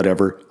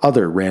whatever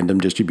other random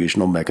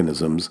distributional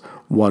mechanisms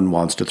one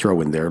wants to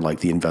throw in there,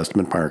 like the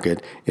investment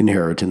market,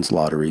 inheritance,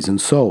 lotteries,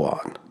 and so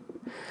on.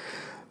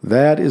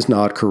 That is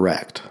not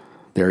correct.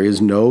 There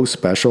is no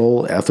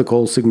special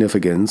ethical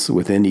significance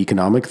within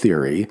economic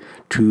theory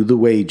to the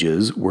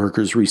wages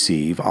workers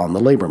receive on the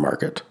labor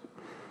market.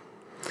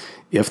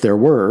 If there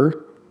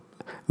were,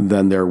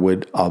 then there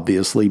would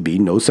obviously be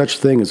no such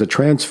thing as a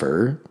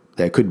transfer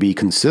that could be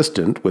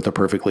consistent with a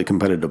perfectly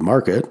competitive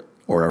market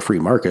or a free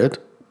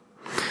market.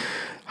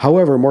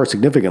 However, more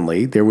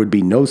significantly, there would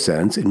be no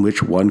sense in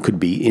which one could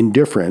be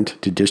indifferent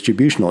to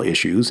distributional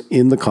issues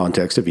in the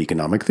context of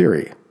economic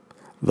theory.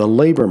 The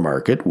labor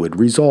market would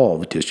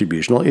resolve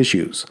distributional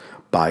issues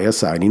by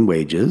assigning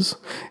wages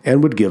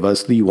and would give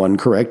us the one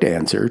correct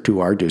answer to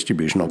our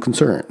distributional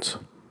concerns.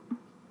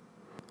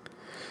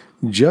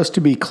 Just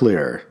to be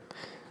clear,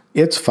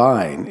 it's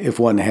fine if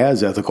one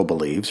has ethical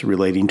beliefs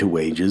relating to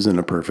wages in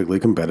a perfectly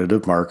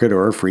competitive market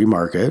or a free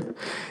market,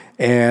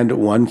 and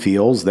one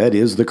feels that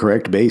is the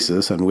correct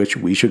basis on which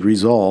we should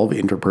resolve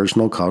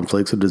interpersonal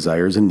conflicts of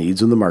desires and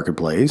needs in the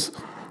marketplace,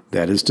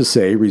 that is to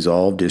say,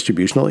 resolve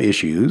distributional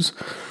issues,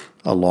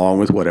 along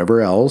with whatever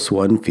else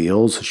one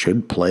feels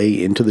should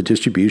play into the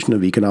distribution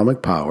of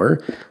economic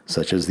power,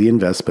 such as the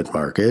investment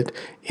market,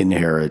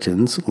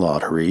 inheritance,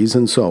 lotteries,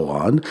 and so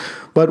on.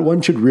 But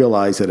one should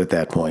realize that at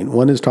that point,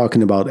 one is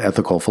talking about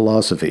ethical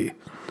philosophy.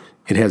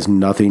 It has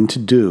nothing to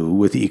do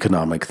with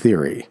economic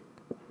theory.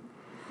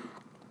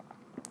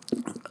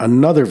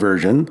 Another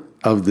version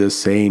of this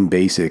same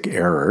basic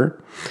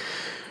error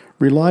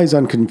relies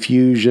on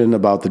confusion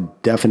about the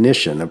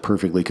definition of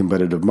perfectly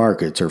competitive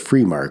markets or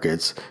free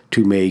markets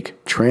to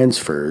make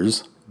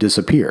transfers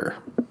disappear.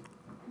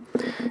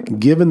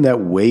 Given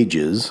that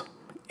wages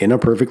in a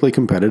perfectly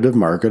competitive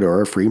market or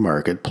a free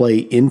market play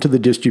into the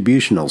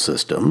distributional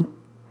system,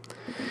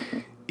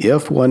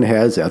 if one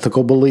has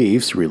ethical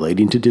beliefs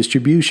relating to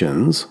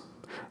distributions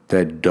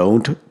that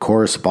don't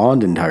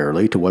correspond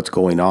entirely to what's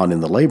going on in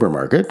the labor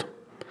market,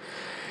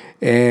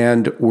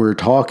 and we're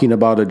talking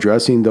about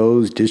addressing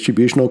those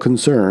distributional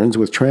concerns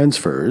with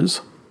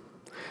transfers,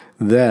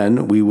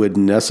 then we would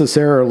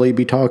necessarily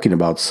be talking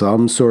about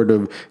some sort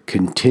of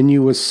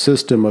continuous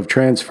system of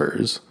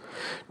transfers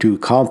to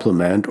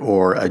complement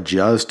or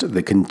adjust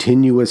the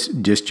continuous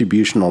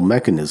distributional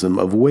mechanism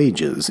of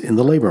wages in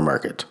the labor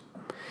market.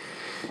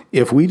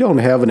 If we don't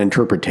have an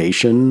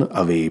interpretation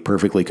of a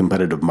perfectly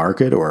competitive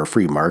market or a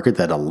free market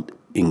that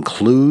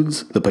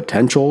includes the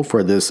potential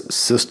for this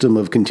system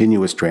of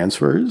continuous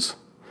transfers,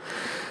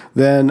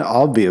 then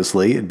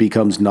obviously it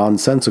becomes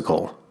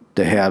nonsensical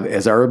to have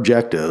as our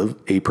objective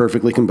a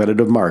perfectly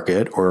competitive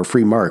market or a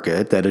free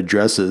market that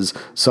addresses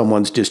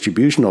someone's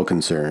distributional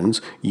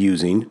concerns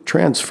using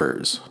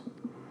transfers.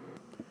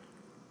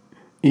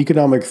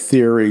 Economic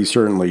theory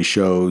certainly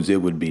shows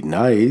it would be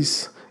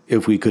nice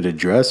if we could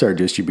address our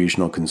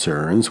distributional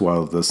concerns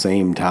while at the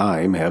same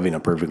time having a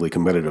perfectly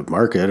competitive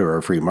market or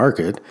a free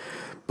market,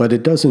 but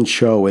it doesn't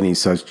show any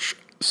such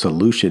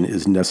solution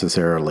is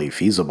necessarily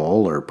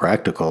feasible or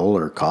practical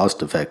or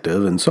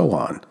cost-effective and so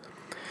on.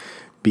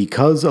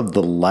 because of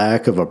the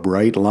lack of a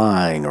bright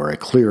line or a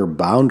clear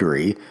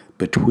boundary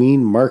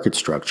between market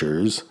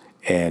structures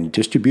and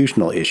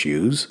distributional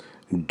issues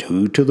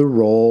due to the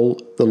role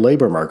the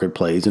labor market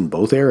plays in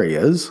both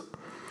areas.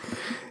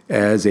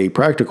 As a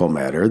practical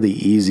matter,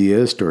 the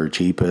easiest or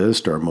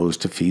cheapest or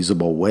most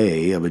feasible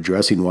way of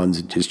addressing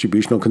one's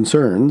distributional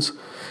concerns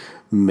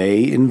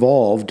may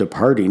involve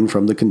departing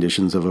from the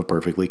conditions of a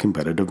perfectly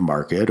competitive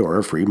market or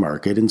a free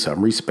market in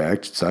some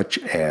respect, such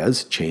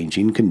as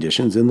changing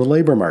conditions in the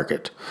labor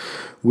market,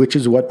 which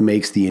is what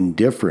makes the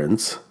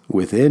indifference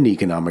within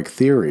economic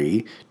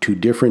theory to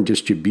different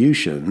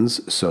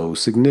distributions so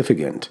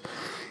significant,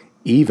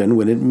 even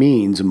when it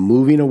means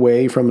moving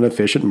away from an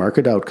efficient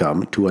market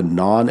outcome to a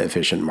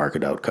non-efficient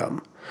market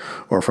outcome,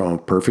 or from a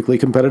perfectly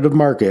competitive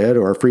market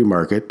or a free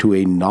market to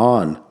a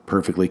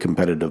non-perfectly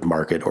competitive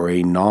market or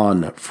a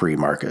non-free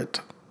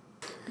market.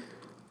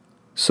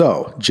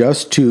 So,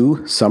 just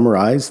to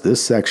summarize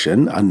this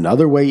section,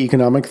 another way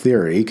economic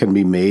theory can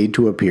be made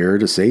to appear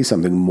to say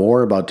something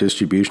more about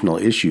distributional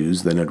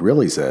issues than it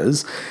really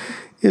says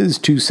is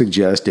to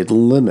suggest it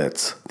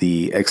limits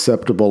the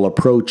acceptable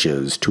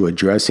approaches to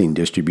addressing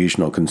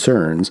distributional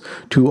concerns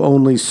to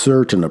only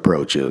certain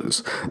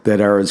approaches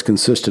that are as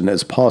consistent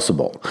as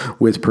possible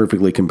with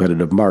perfectly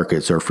competitive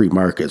markets or free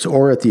markets,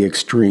 or at the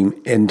extreme,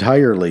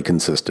 entirely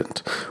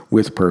consistent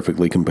with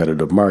perfectly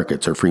competitive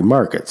markets or free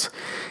markets.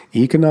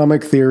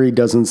 Economic theory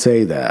doesn't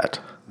say that.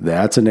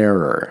 That's an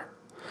error.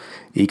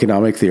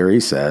 Economic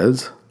theory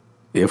says,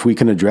 if we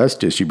can address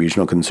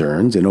distributional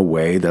concerns in a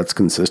way that's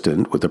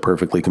consistent with a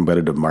perfectly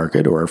competitive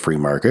market or a free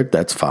market,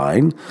 that's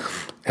fine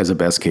as a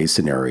best case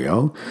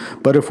scenario.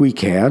 But if we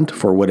can't,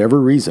 for whatever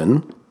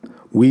reason,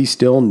 we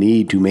still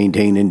need to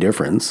maintain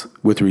indifference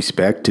with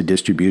respect to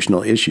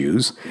distributional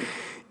issues,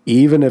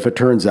 even if it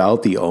turns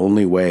out the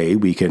only way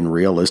we can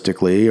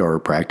realistically or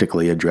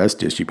practically address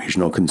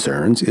distributional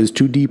concerns is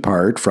to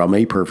depart from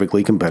a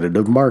perfectly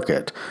competitive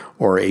market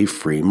or a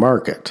free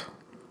market.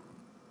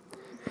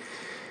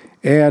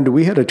 And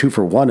we had a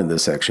 2-for-1 in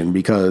this section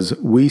because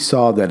we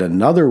saw that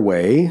another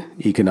way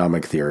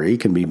economic theory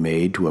can be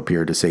made to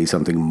appear to say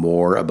something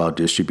more about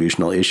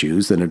distributional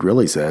issues than it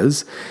really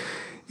says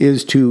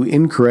is to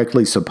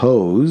incorrectly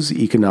suppose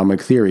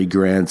economic theory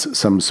grants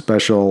some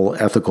special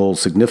ethical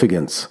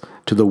significance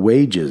to the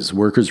wages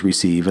workers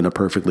receive in a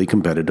perfectly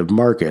competitive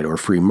market or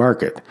free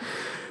market,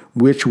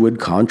 which would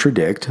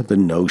contradict the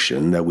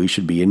notion that we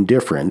should be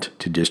indifferent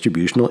to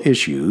distributional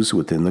issues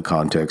within the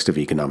context of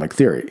economic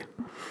theory.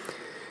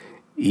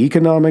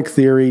 Economic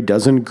theory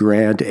doesn't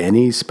grant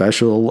any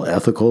special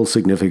ethical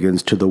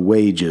significance to the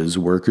wages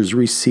workers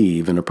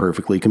receive in a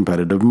perfectly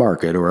competitive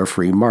market or a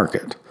free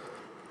market.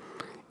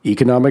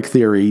 Economic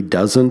theory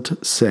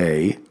doesn't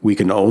say we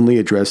can only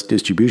address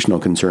distributional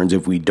concerns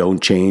if we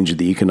don't change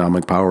the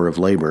economic power of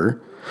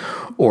labor,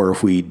 or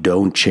if we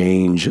don't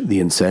change the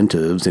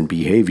incentives and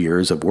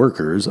behaviors of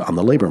workers on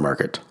the labor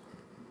market.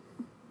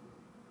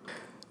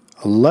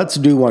 Let's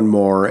do one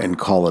more and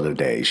call it a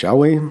day, shall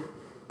we?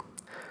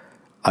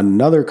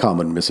 Another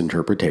common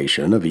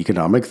misinterpretation of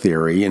economic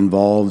theory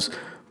involves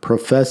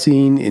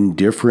professing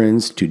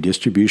indifference to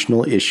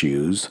distributional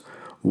issues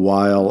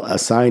while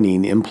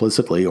assigning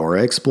implicitly or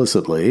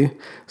explicitly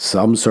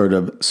some sort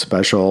of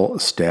special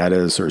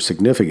status or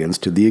significance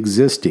to the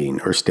existing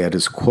or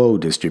status quo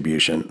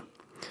distribution.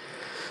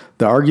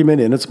 The argument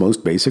in its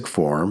most basic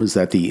form is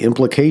that the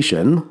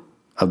implication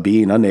of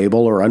being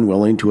unable or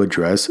unwilling to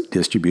address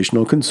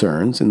distributional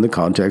concerns in the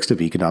context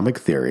of economic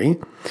theory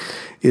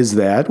is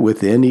that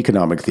within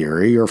economic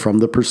theory, or from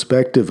the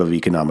perspective of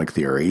economic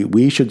theory,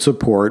 we should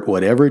support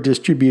whatever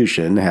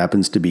distribution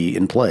happens to be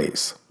in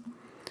place.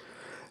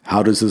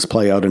 How does this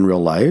play out in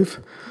real life?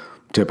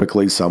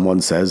 Typically,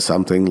 someone says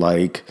something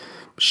like,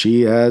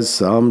 she has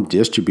some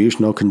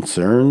distributional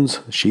concerns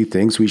she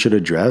thinks we should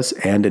address,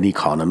 and an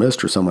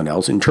economist or someone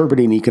else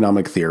interpreting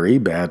economic theory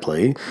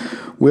badly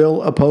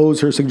will oppose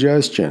her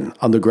suggestion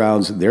on the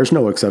grounds there's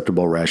no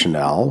acceptable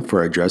rationale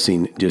for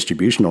addressing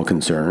distributional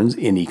concerns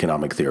in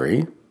economic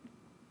theory.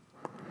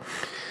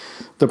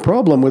 The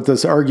problem with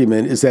this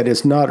argument is that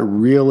it's not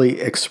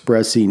really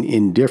expressing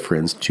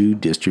indifference to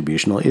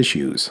distributional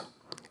issues.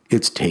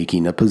 It's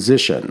taking a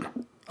position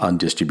on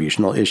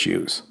distributional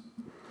issues.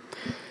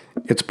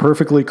 It's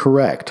perfectly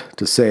correct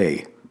to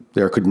say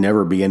there could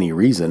never be any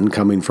reason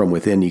coming from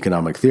within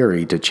economic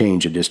theory to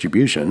change a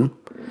distribution.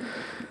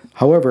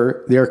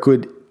 However, there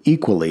could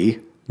equally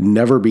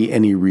never be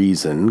any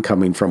reason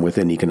coming from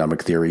within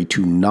economic theory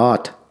to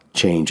not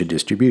change a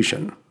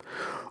distribution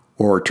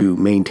or to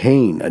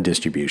maintain a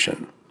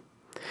distribution.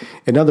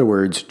 In other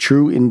words,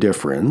 true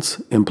indifference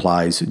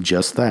implies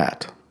just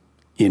that,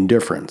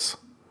 indifference.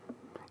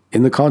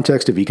 In the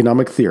context of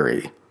economic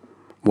theory,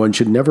 one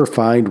should never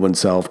find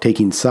oneself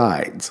taking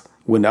sides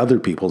when other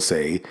people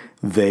say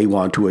they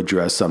want to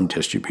address some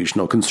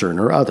distributional concern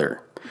or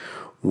other.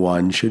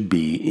 One should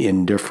be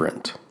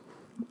indifferent.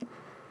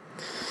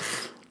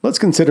 Let's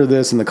consider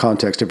this in the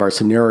context of our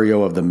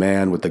scenario of the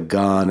man with the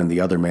gun and the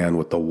other man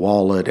with the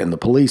wallet and the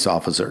police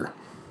officer.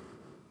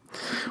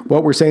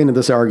 What we're saying in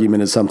this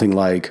argument is something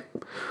like,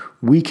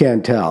 We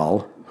can't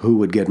tell who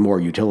would get more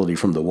utility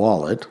from the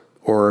wallet,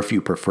 or if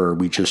you prefer,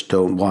 we just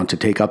don't want to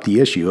take up the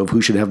issue of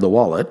who should have the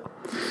wallet.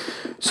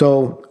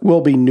 So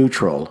we'll be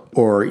neutral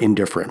or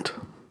indifferent,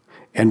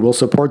 and we'll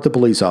support the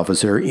police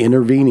officer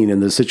intervening in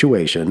the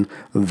situation,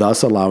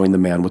 thus allowing the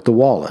man with the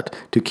wallet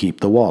to keep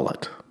the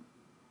wallet.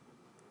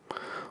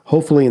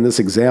 Hopefully in this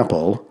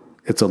example,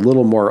 it's a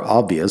little more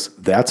obvious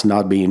that's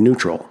not being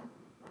neutral.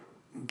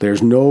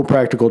 There's no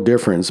practical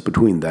difference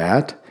between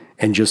that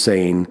and just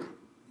saying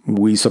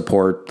we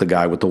support the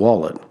guy with the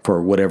wallet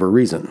for whatever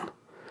reason.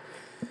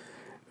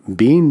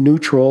 Being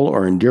neutral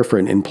or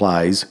indifferent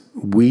implies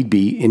we'd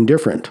be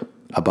indifferent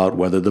about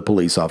whether the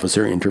police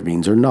officer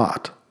intervenes or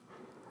not.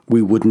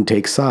 We wouldn't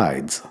take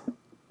sides.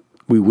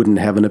 We wouldn't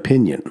have an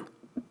opinion.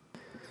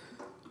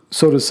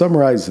 So to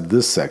summarize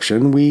this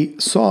section, we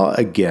saw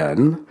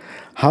again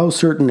how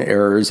certain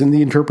errors in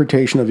the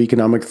interpretation of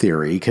economic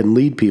theory can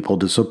lead people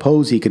to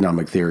suppose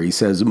economic theory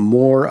says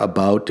more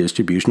about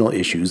distributional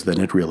issues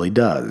than it really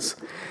does.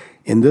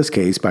 In this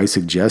case, by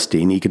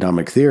suggesting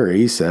economic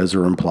theory says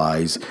or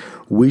implies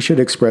we should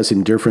express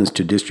indifference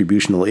to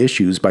distributional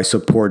issues by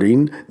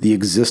supporting the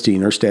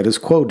existing or status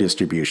quo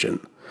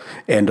distribution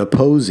and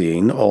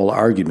opposing all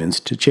arguments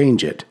to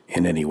change it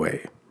in any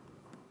way.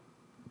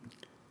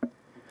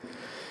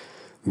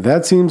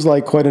 That seems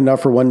like quite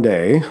enough for one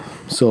day,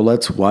 so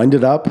let's wind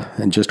it up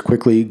and just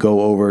quickly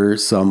go over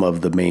some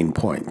of the main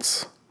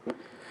points.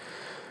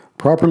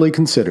 Properly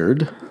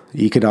considered,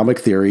 economic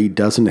theory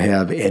doesn't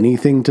have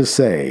anything to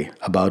say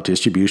about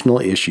distributional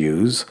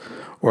issues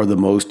or the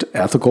most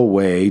ethical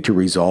way to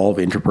resolve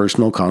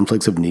interpersonal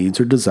conflicts of needs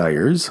or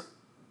desires.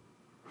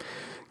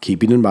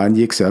 Keeping in mind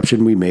the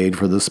exception we made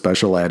for the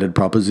special added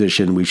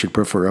proposition we should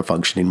prefer a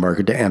functioning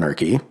market to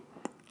anarchy.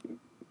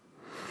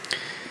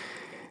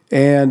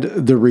 And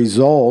the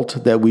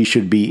result that we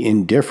should be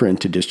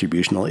indifferent to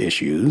distributional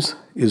issues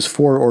is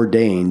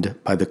foreordained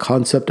by the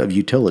concept of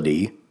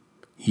utility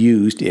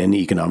used in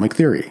economic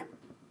theory.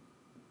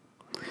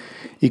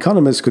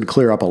 Economists could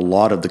clear up a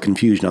lot of the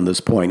confusion on this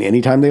point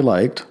anytime they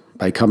liked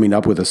by coming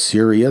up with a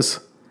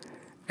serious,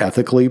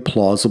 ethically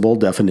plausible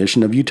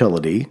definition of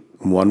utility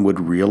one would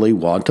really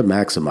want to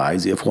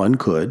maximize if one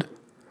could,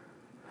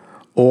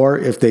 or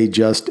if they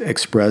just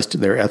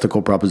expressed their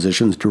ethical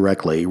propositions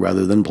directly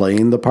rather than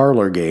playing the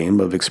parlor game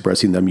of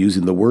expressing them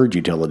using the word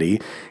utility,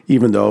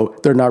 even though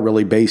they're not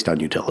really based on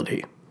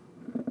utility.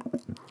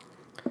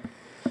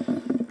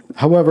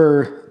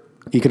 However,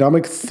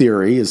 economic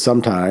theory is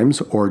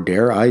sometimes, or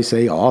dare I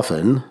say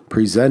often,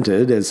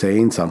 presented as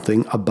saying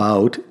something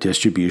about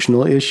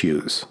distributional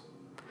issues.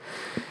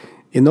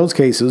 In those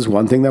cases,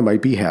 one thing that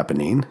might be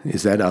happening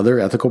is that other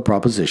ethical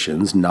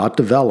propositions not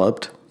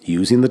developed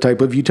using the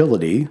type of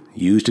utility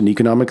used in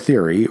economic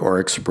theory or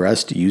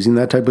expressed using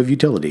that type of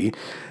utility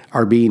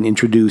are being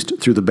introduced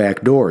through the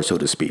back door, so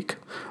to speak,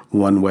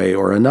 one way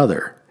or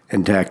another,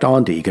 and tacked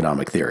onto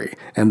economic theory.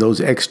 And those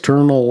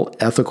external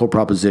ethical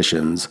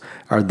propositions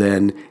are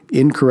then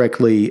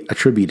incorrectly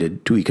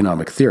attributed to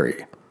economic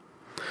theory.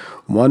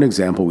 One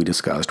example we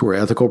discussed were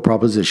ethical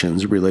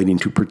propositions relating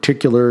to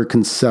particular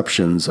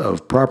conceptions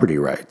of property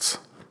rights.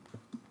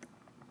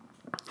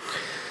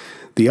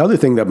 The other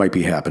thing that might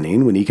be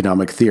happening when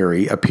economic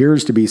theory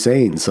appears to be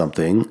saying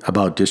something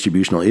about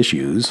distributional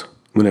issues,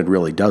 when it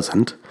really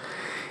doesn't,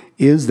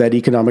 is that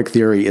economic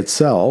theory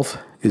itself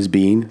is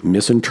being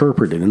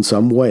misinterpreted in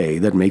some way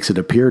that makes it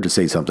appear to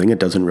say something it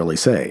doesn't really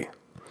say.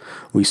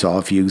 We saw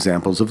a few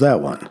examples of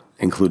that one,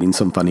 including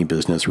some funny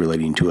business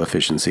relating to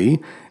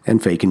efficiency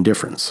and fake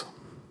indifference.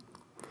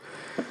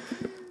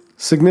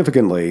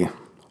 Significantly,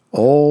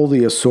 all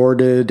the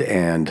assorted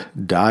and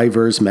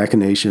diverse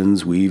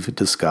machinations we've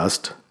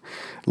discussed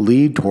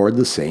lead toward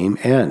the same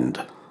end,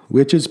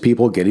 which is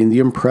people getting the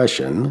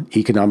impression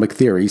economic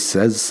theory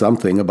says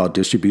something about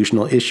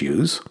distributional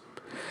issues,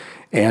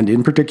 and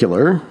in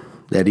particular,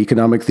 that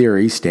economic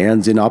theory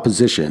stands in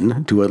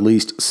opposition to at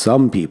least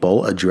some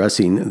people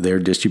addressing their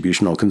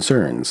distributional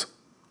concerns.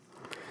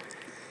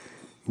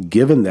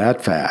 Given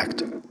that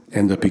fact,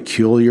 and the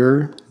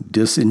peculiar,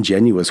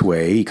 disingenuous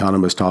way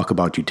economists talk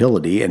about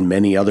utility and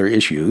many other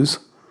issues,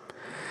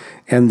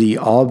 and the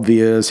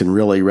obvious and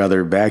really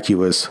rather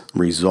vacuous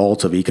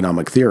results of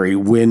economic theory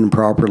when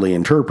properly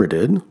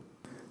interpreted,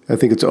 I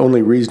think it's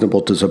only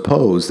reasonable to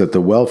suppose that the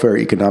welfare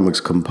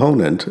economics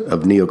component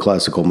of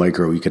neoclassical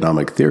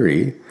microeconomic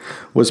theory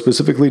was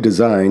specifically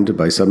designed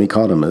by some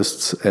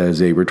economists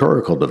as a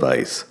rhetorical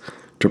device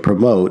to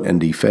promote and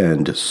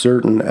defend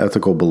certain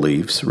ethical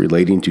beliefs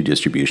relating to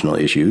distributional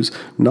issues,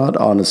 not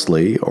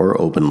honestly or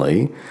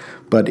openly,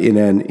 but in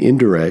an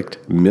indirect,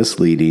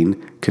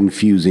 misleading,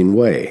 confusing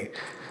way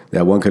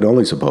that one could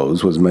only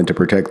suppose was meant to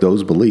protect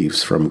those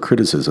beliefs from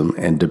criticism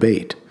and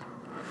debate.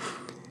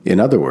 In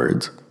other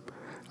words,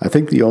 I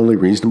think the only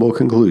reasonable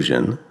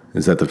conclusion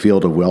is that the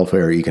field of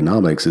welfare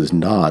economics is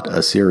not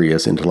a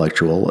serious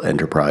intellectual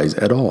enterprise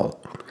at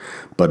all,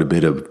 but a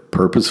bit of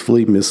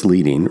purposefully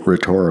misleading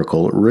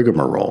rhetorical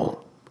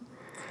rigmarole.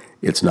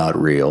 It's not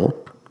real,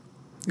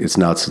 it's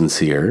not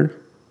sincere,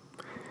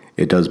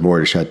 It does more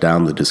to shut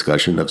down the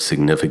discussion of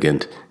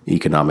significant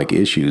economic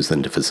issues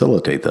than to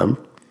facilitate them.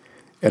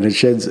 And it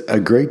sheds a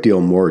great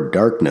deal more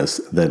darkness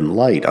than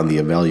light on the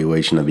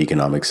evaluation of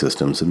economic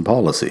systems and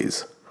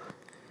policies.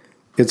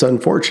 It's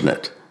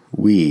unfortunate.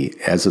 We,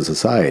 as a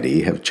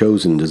society, have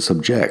chosen to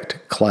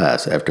subject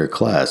class after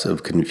class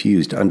of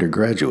confused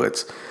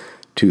undergraduates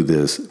to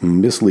this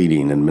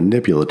misleading and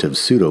manipulative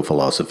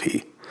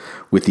pseudo-philosophy,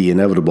 with the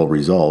inevitable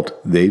result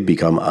they've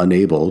become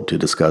unable to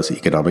discuss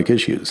economic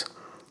issues,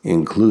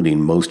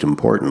 including, most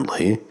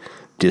importantly,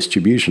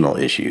 distributional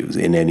issues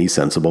in any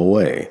sensible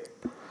way.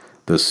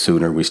 The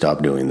sooner we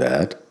stop doing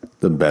that,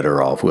 the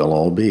better off we'll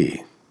all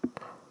be.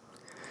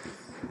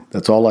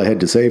 That's all I had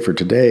to say for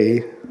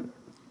today.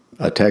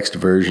 A text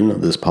version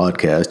of this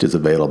podcast is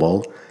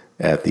available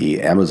at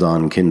the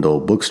Amazon Kindle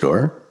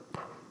bookstore.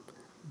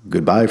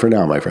 Goodbye for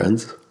now, my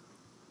friends.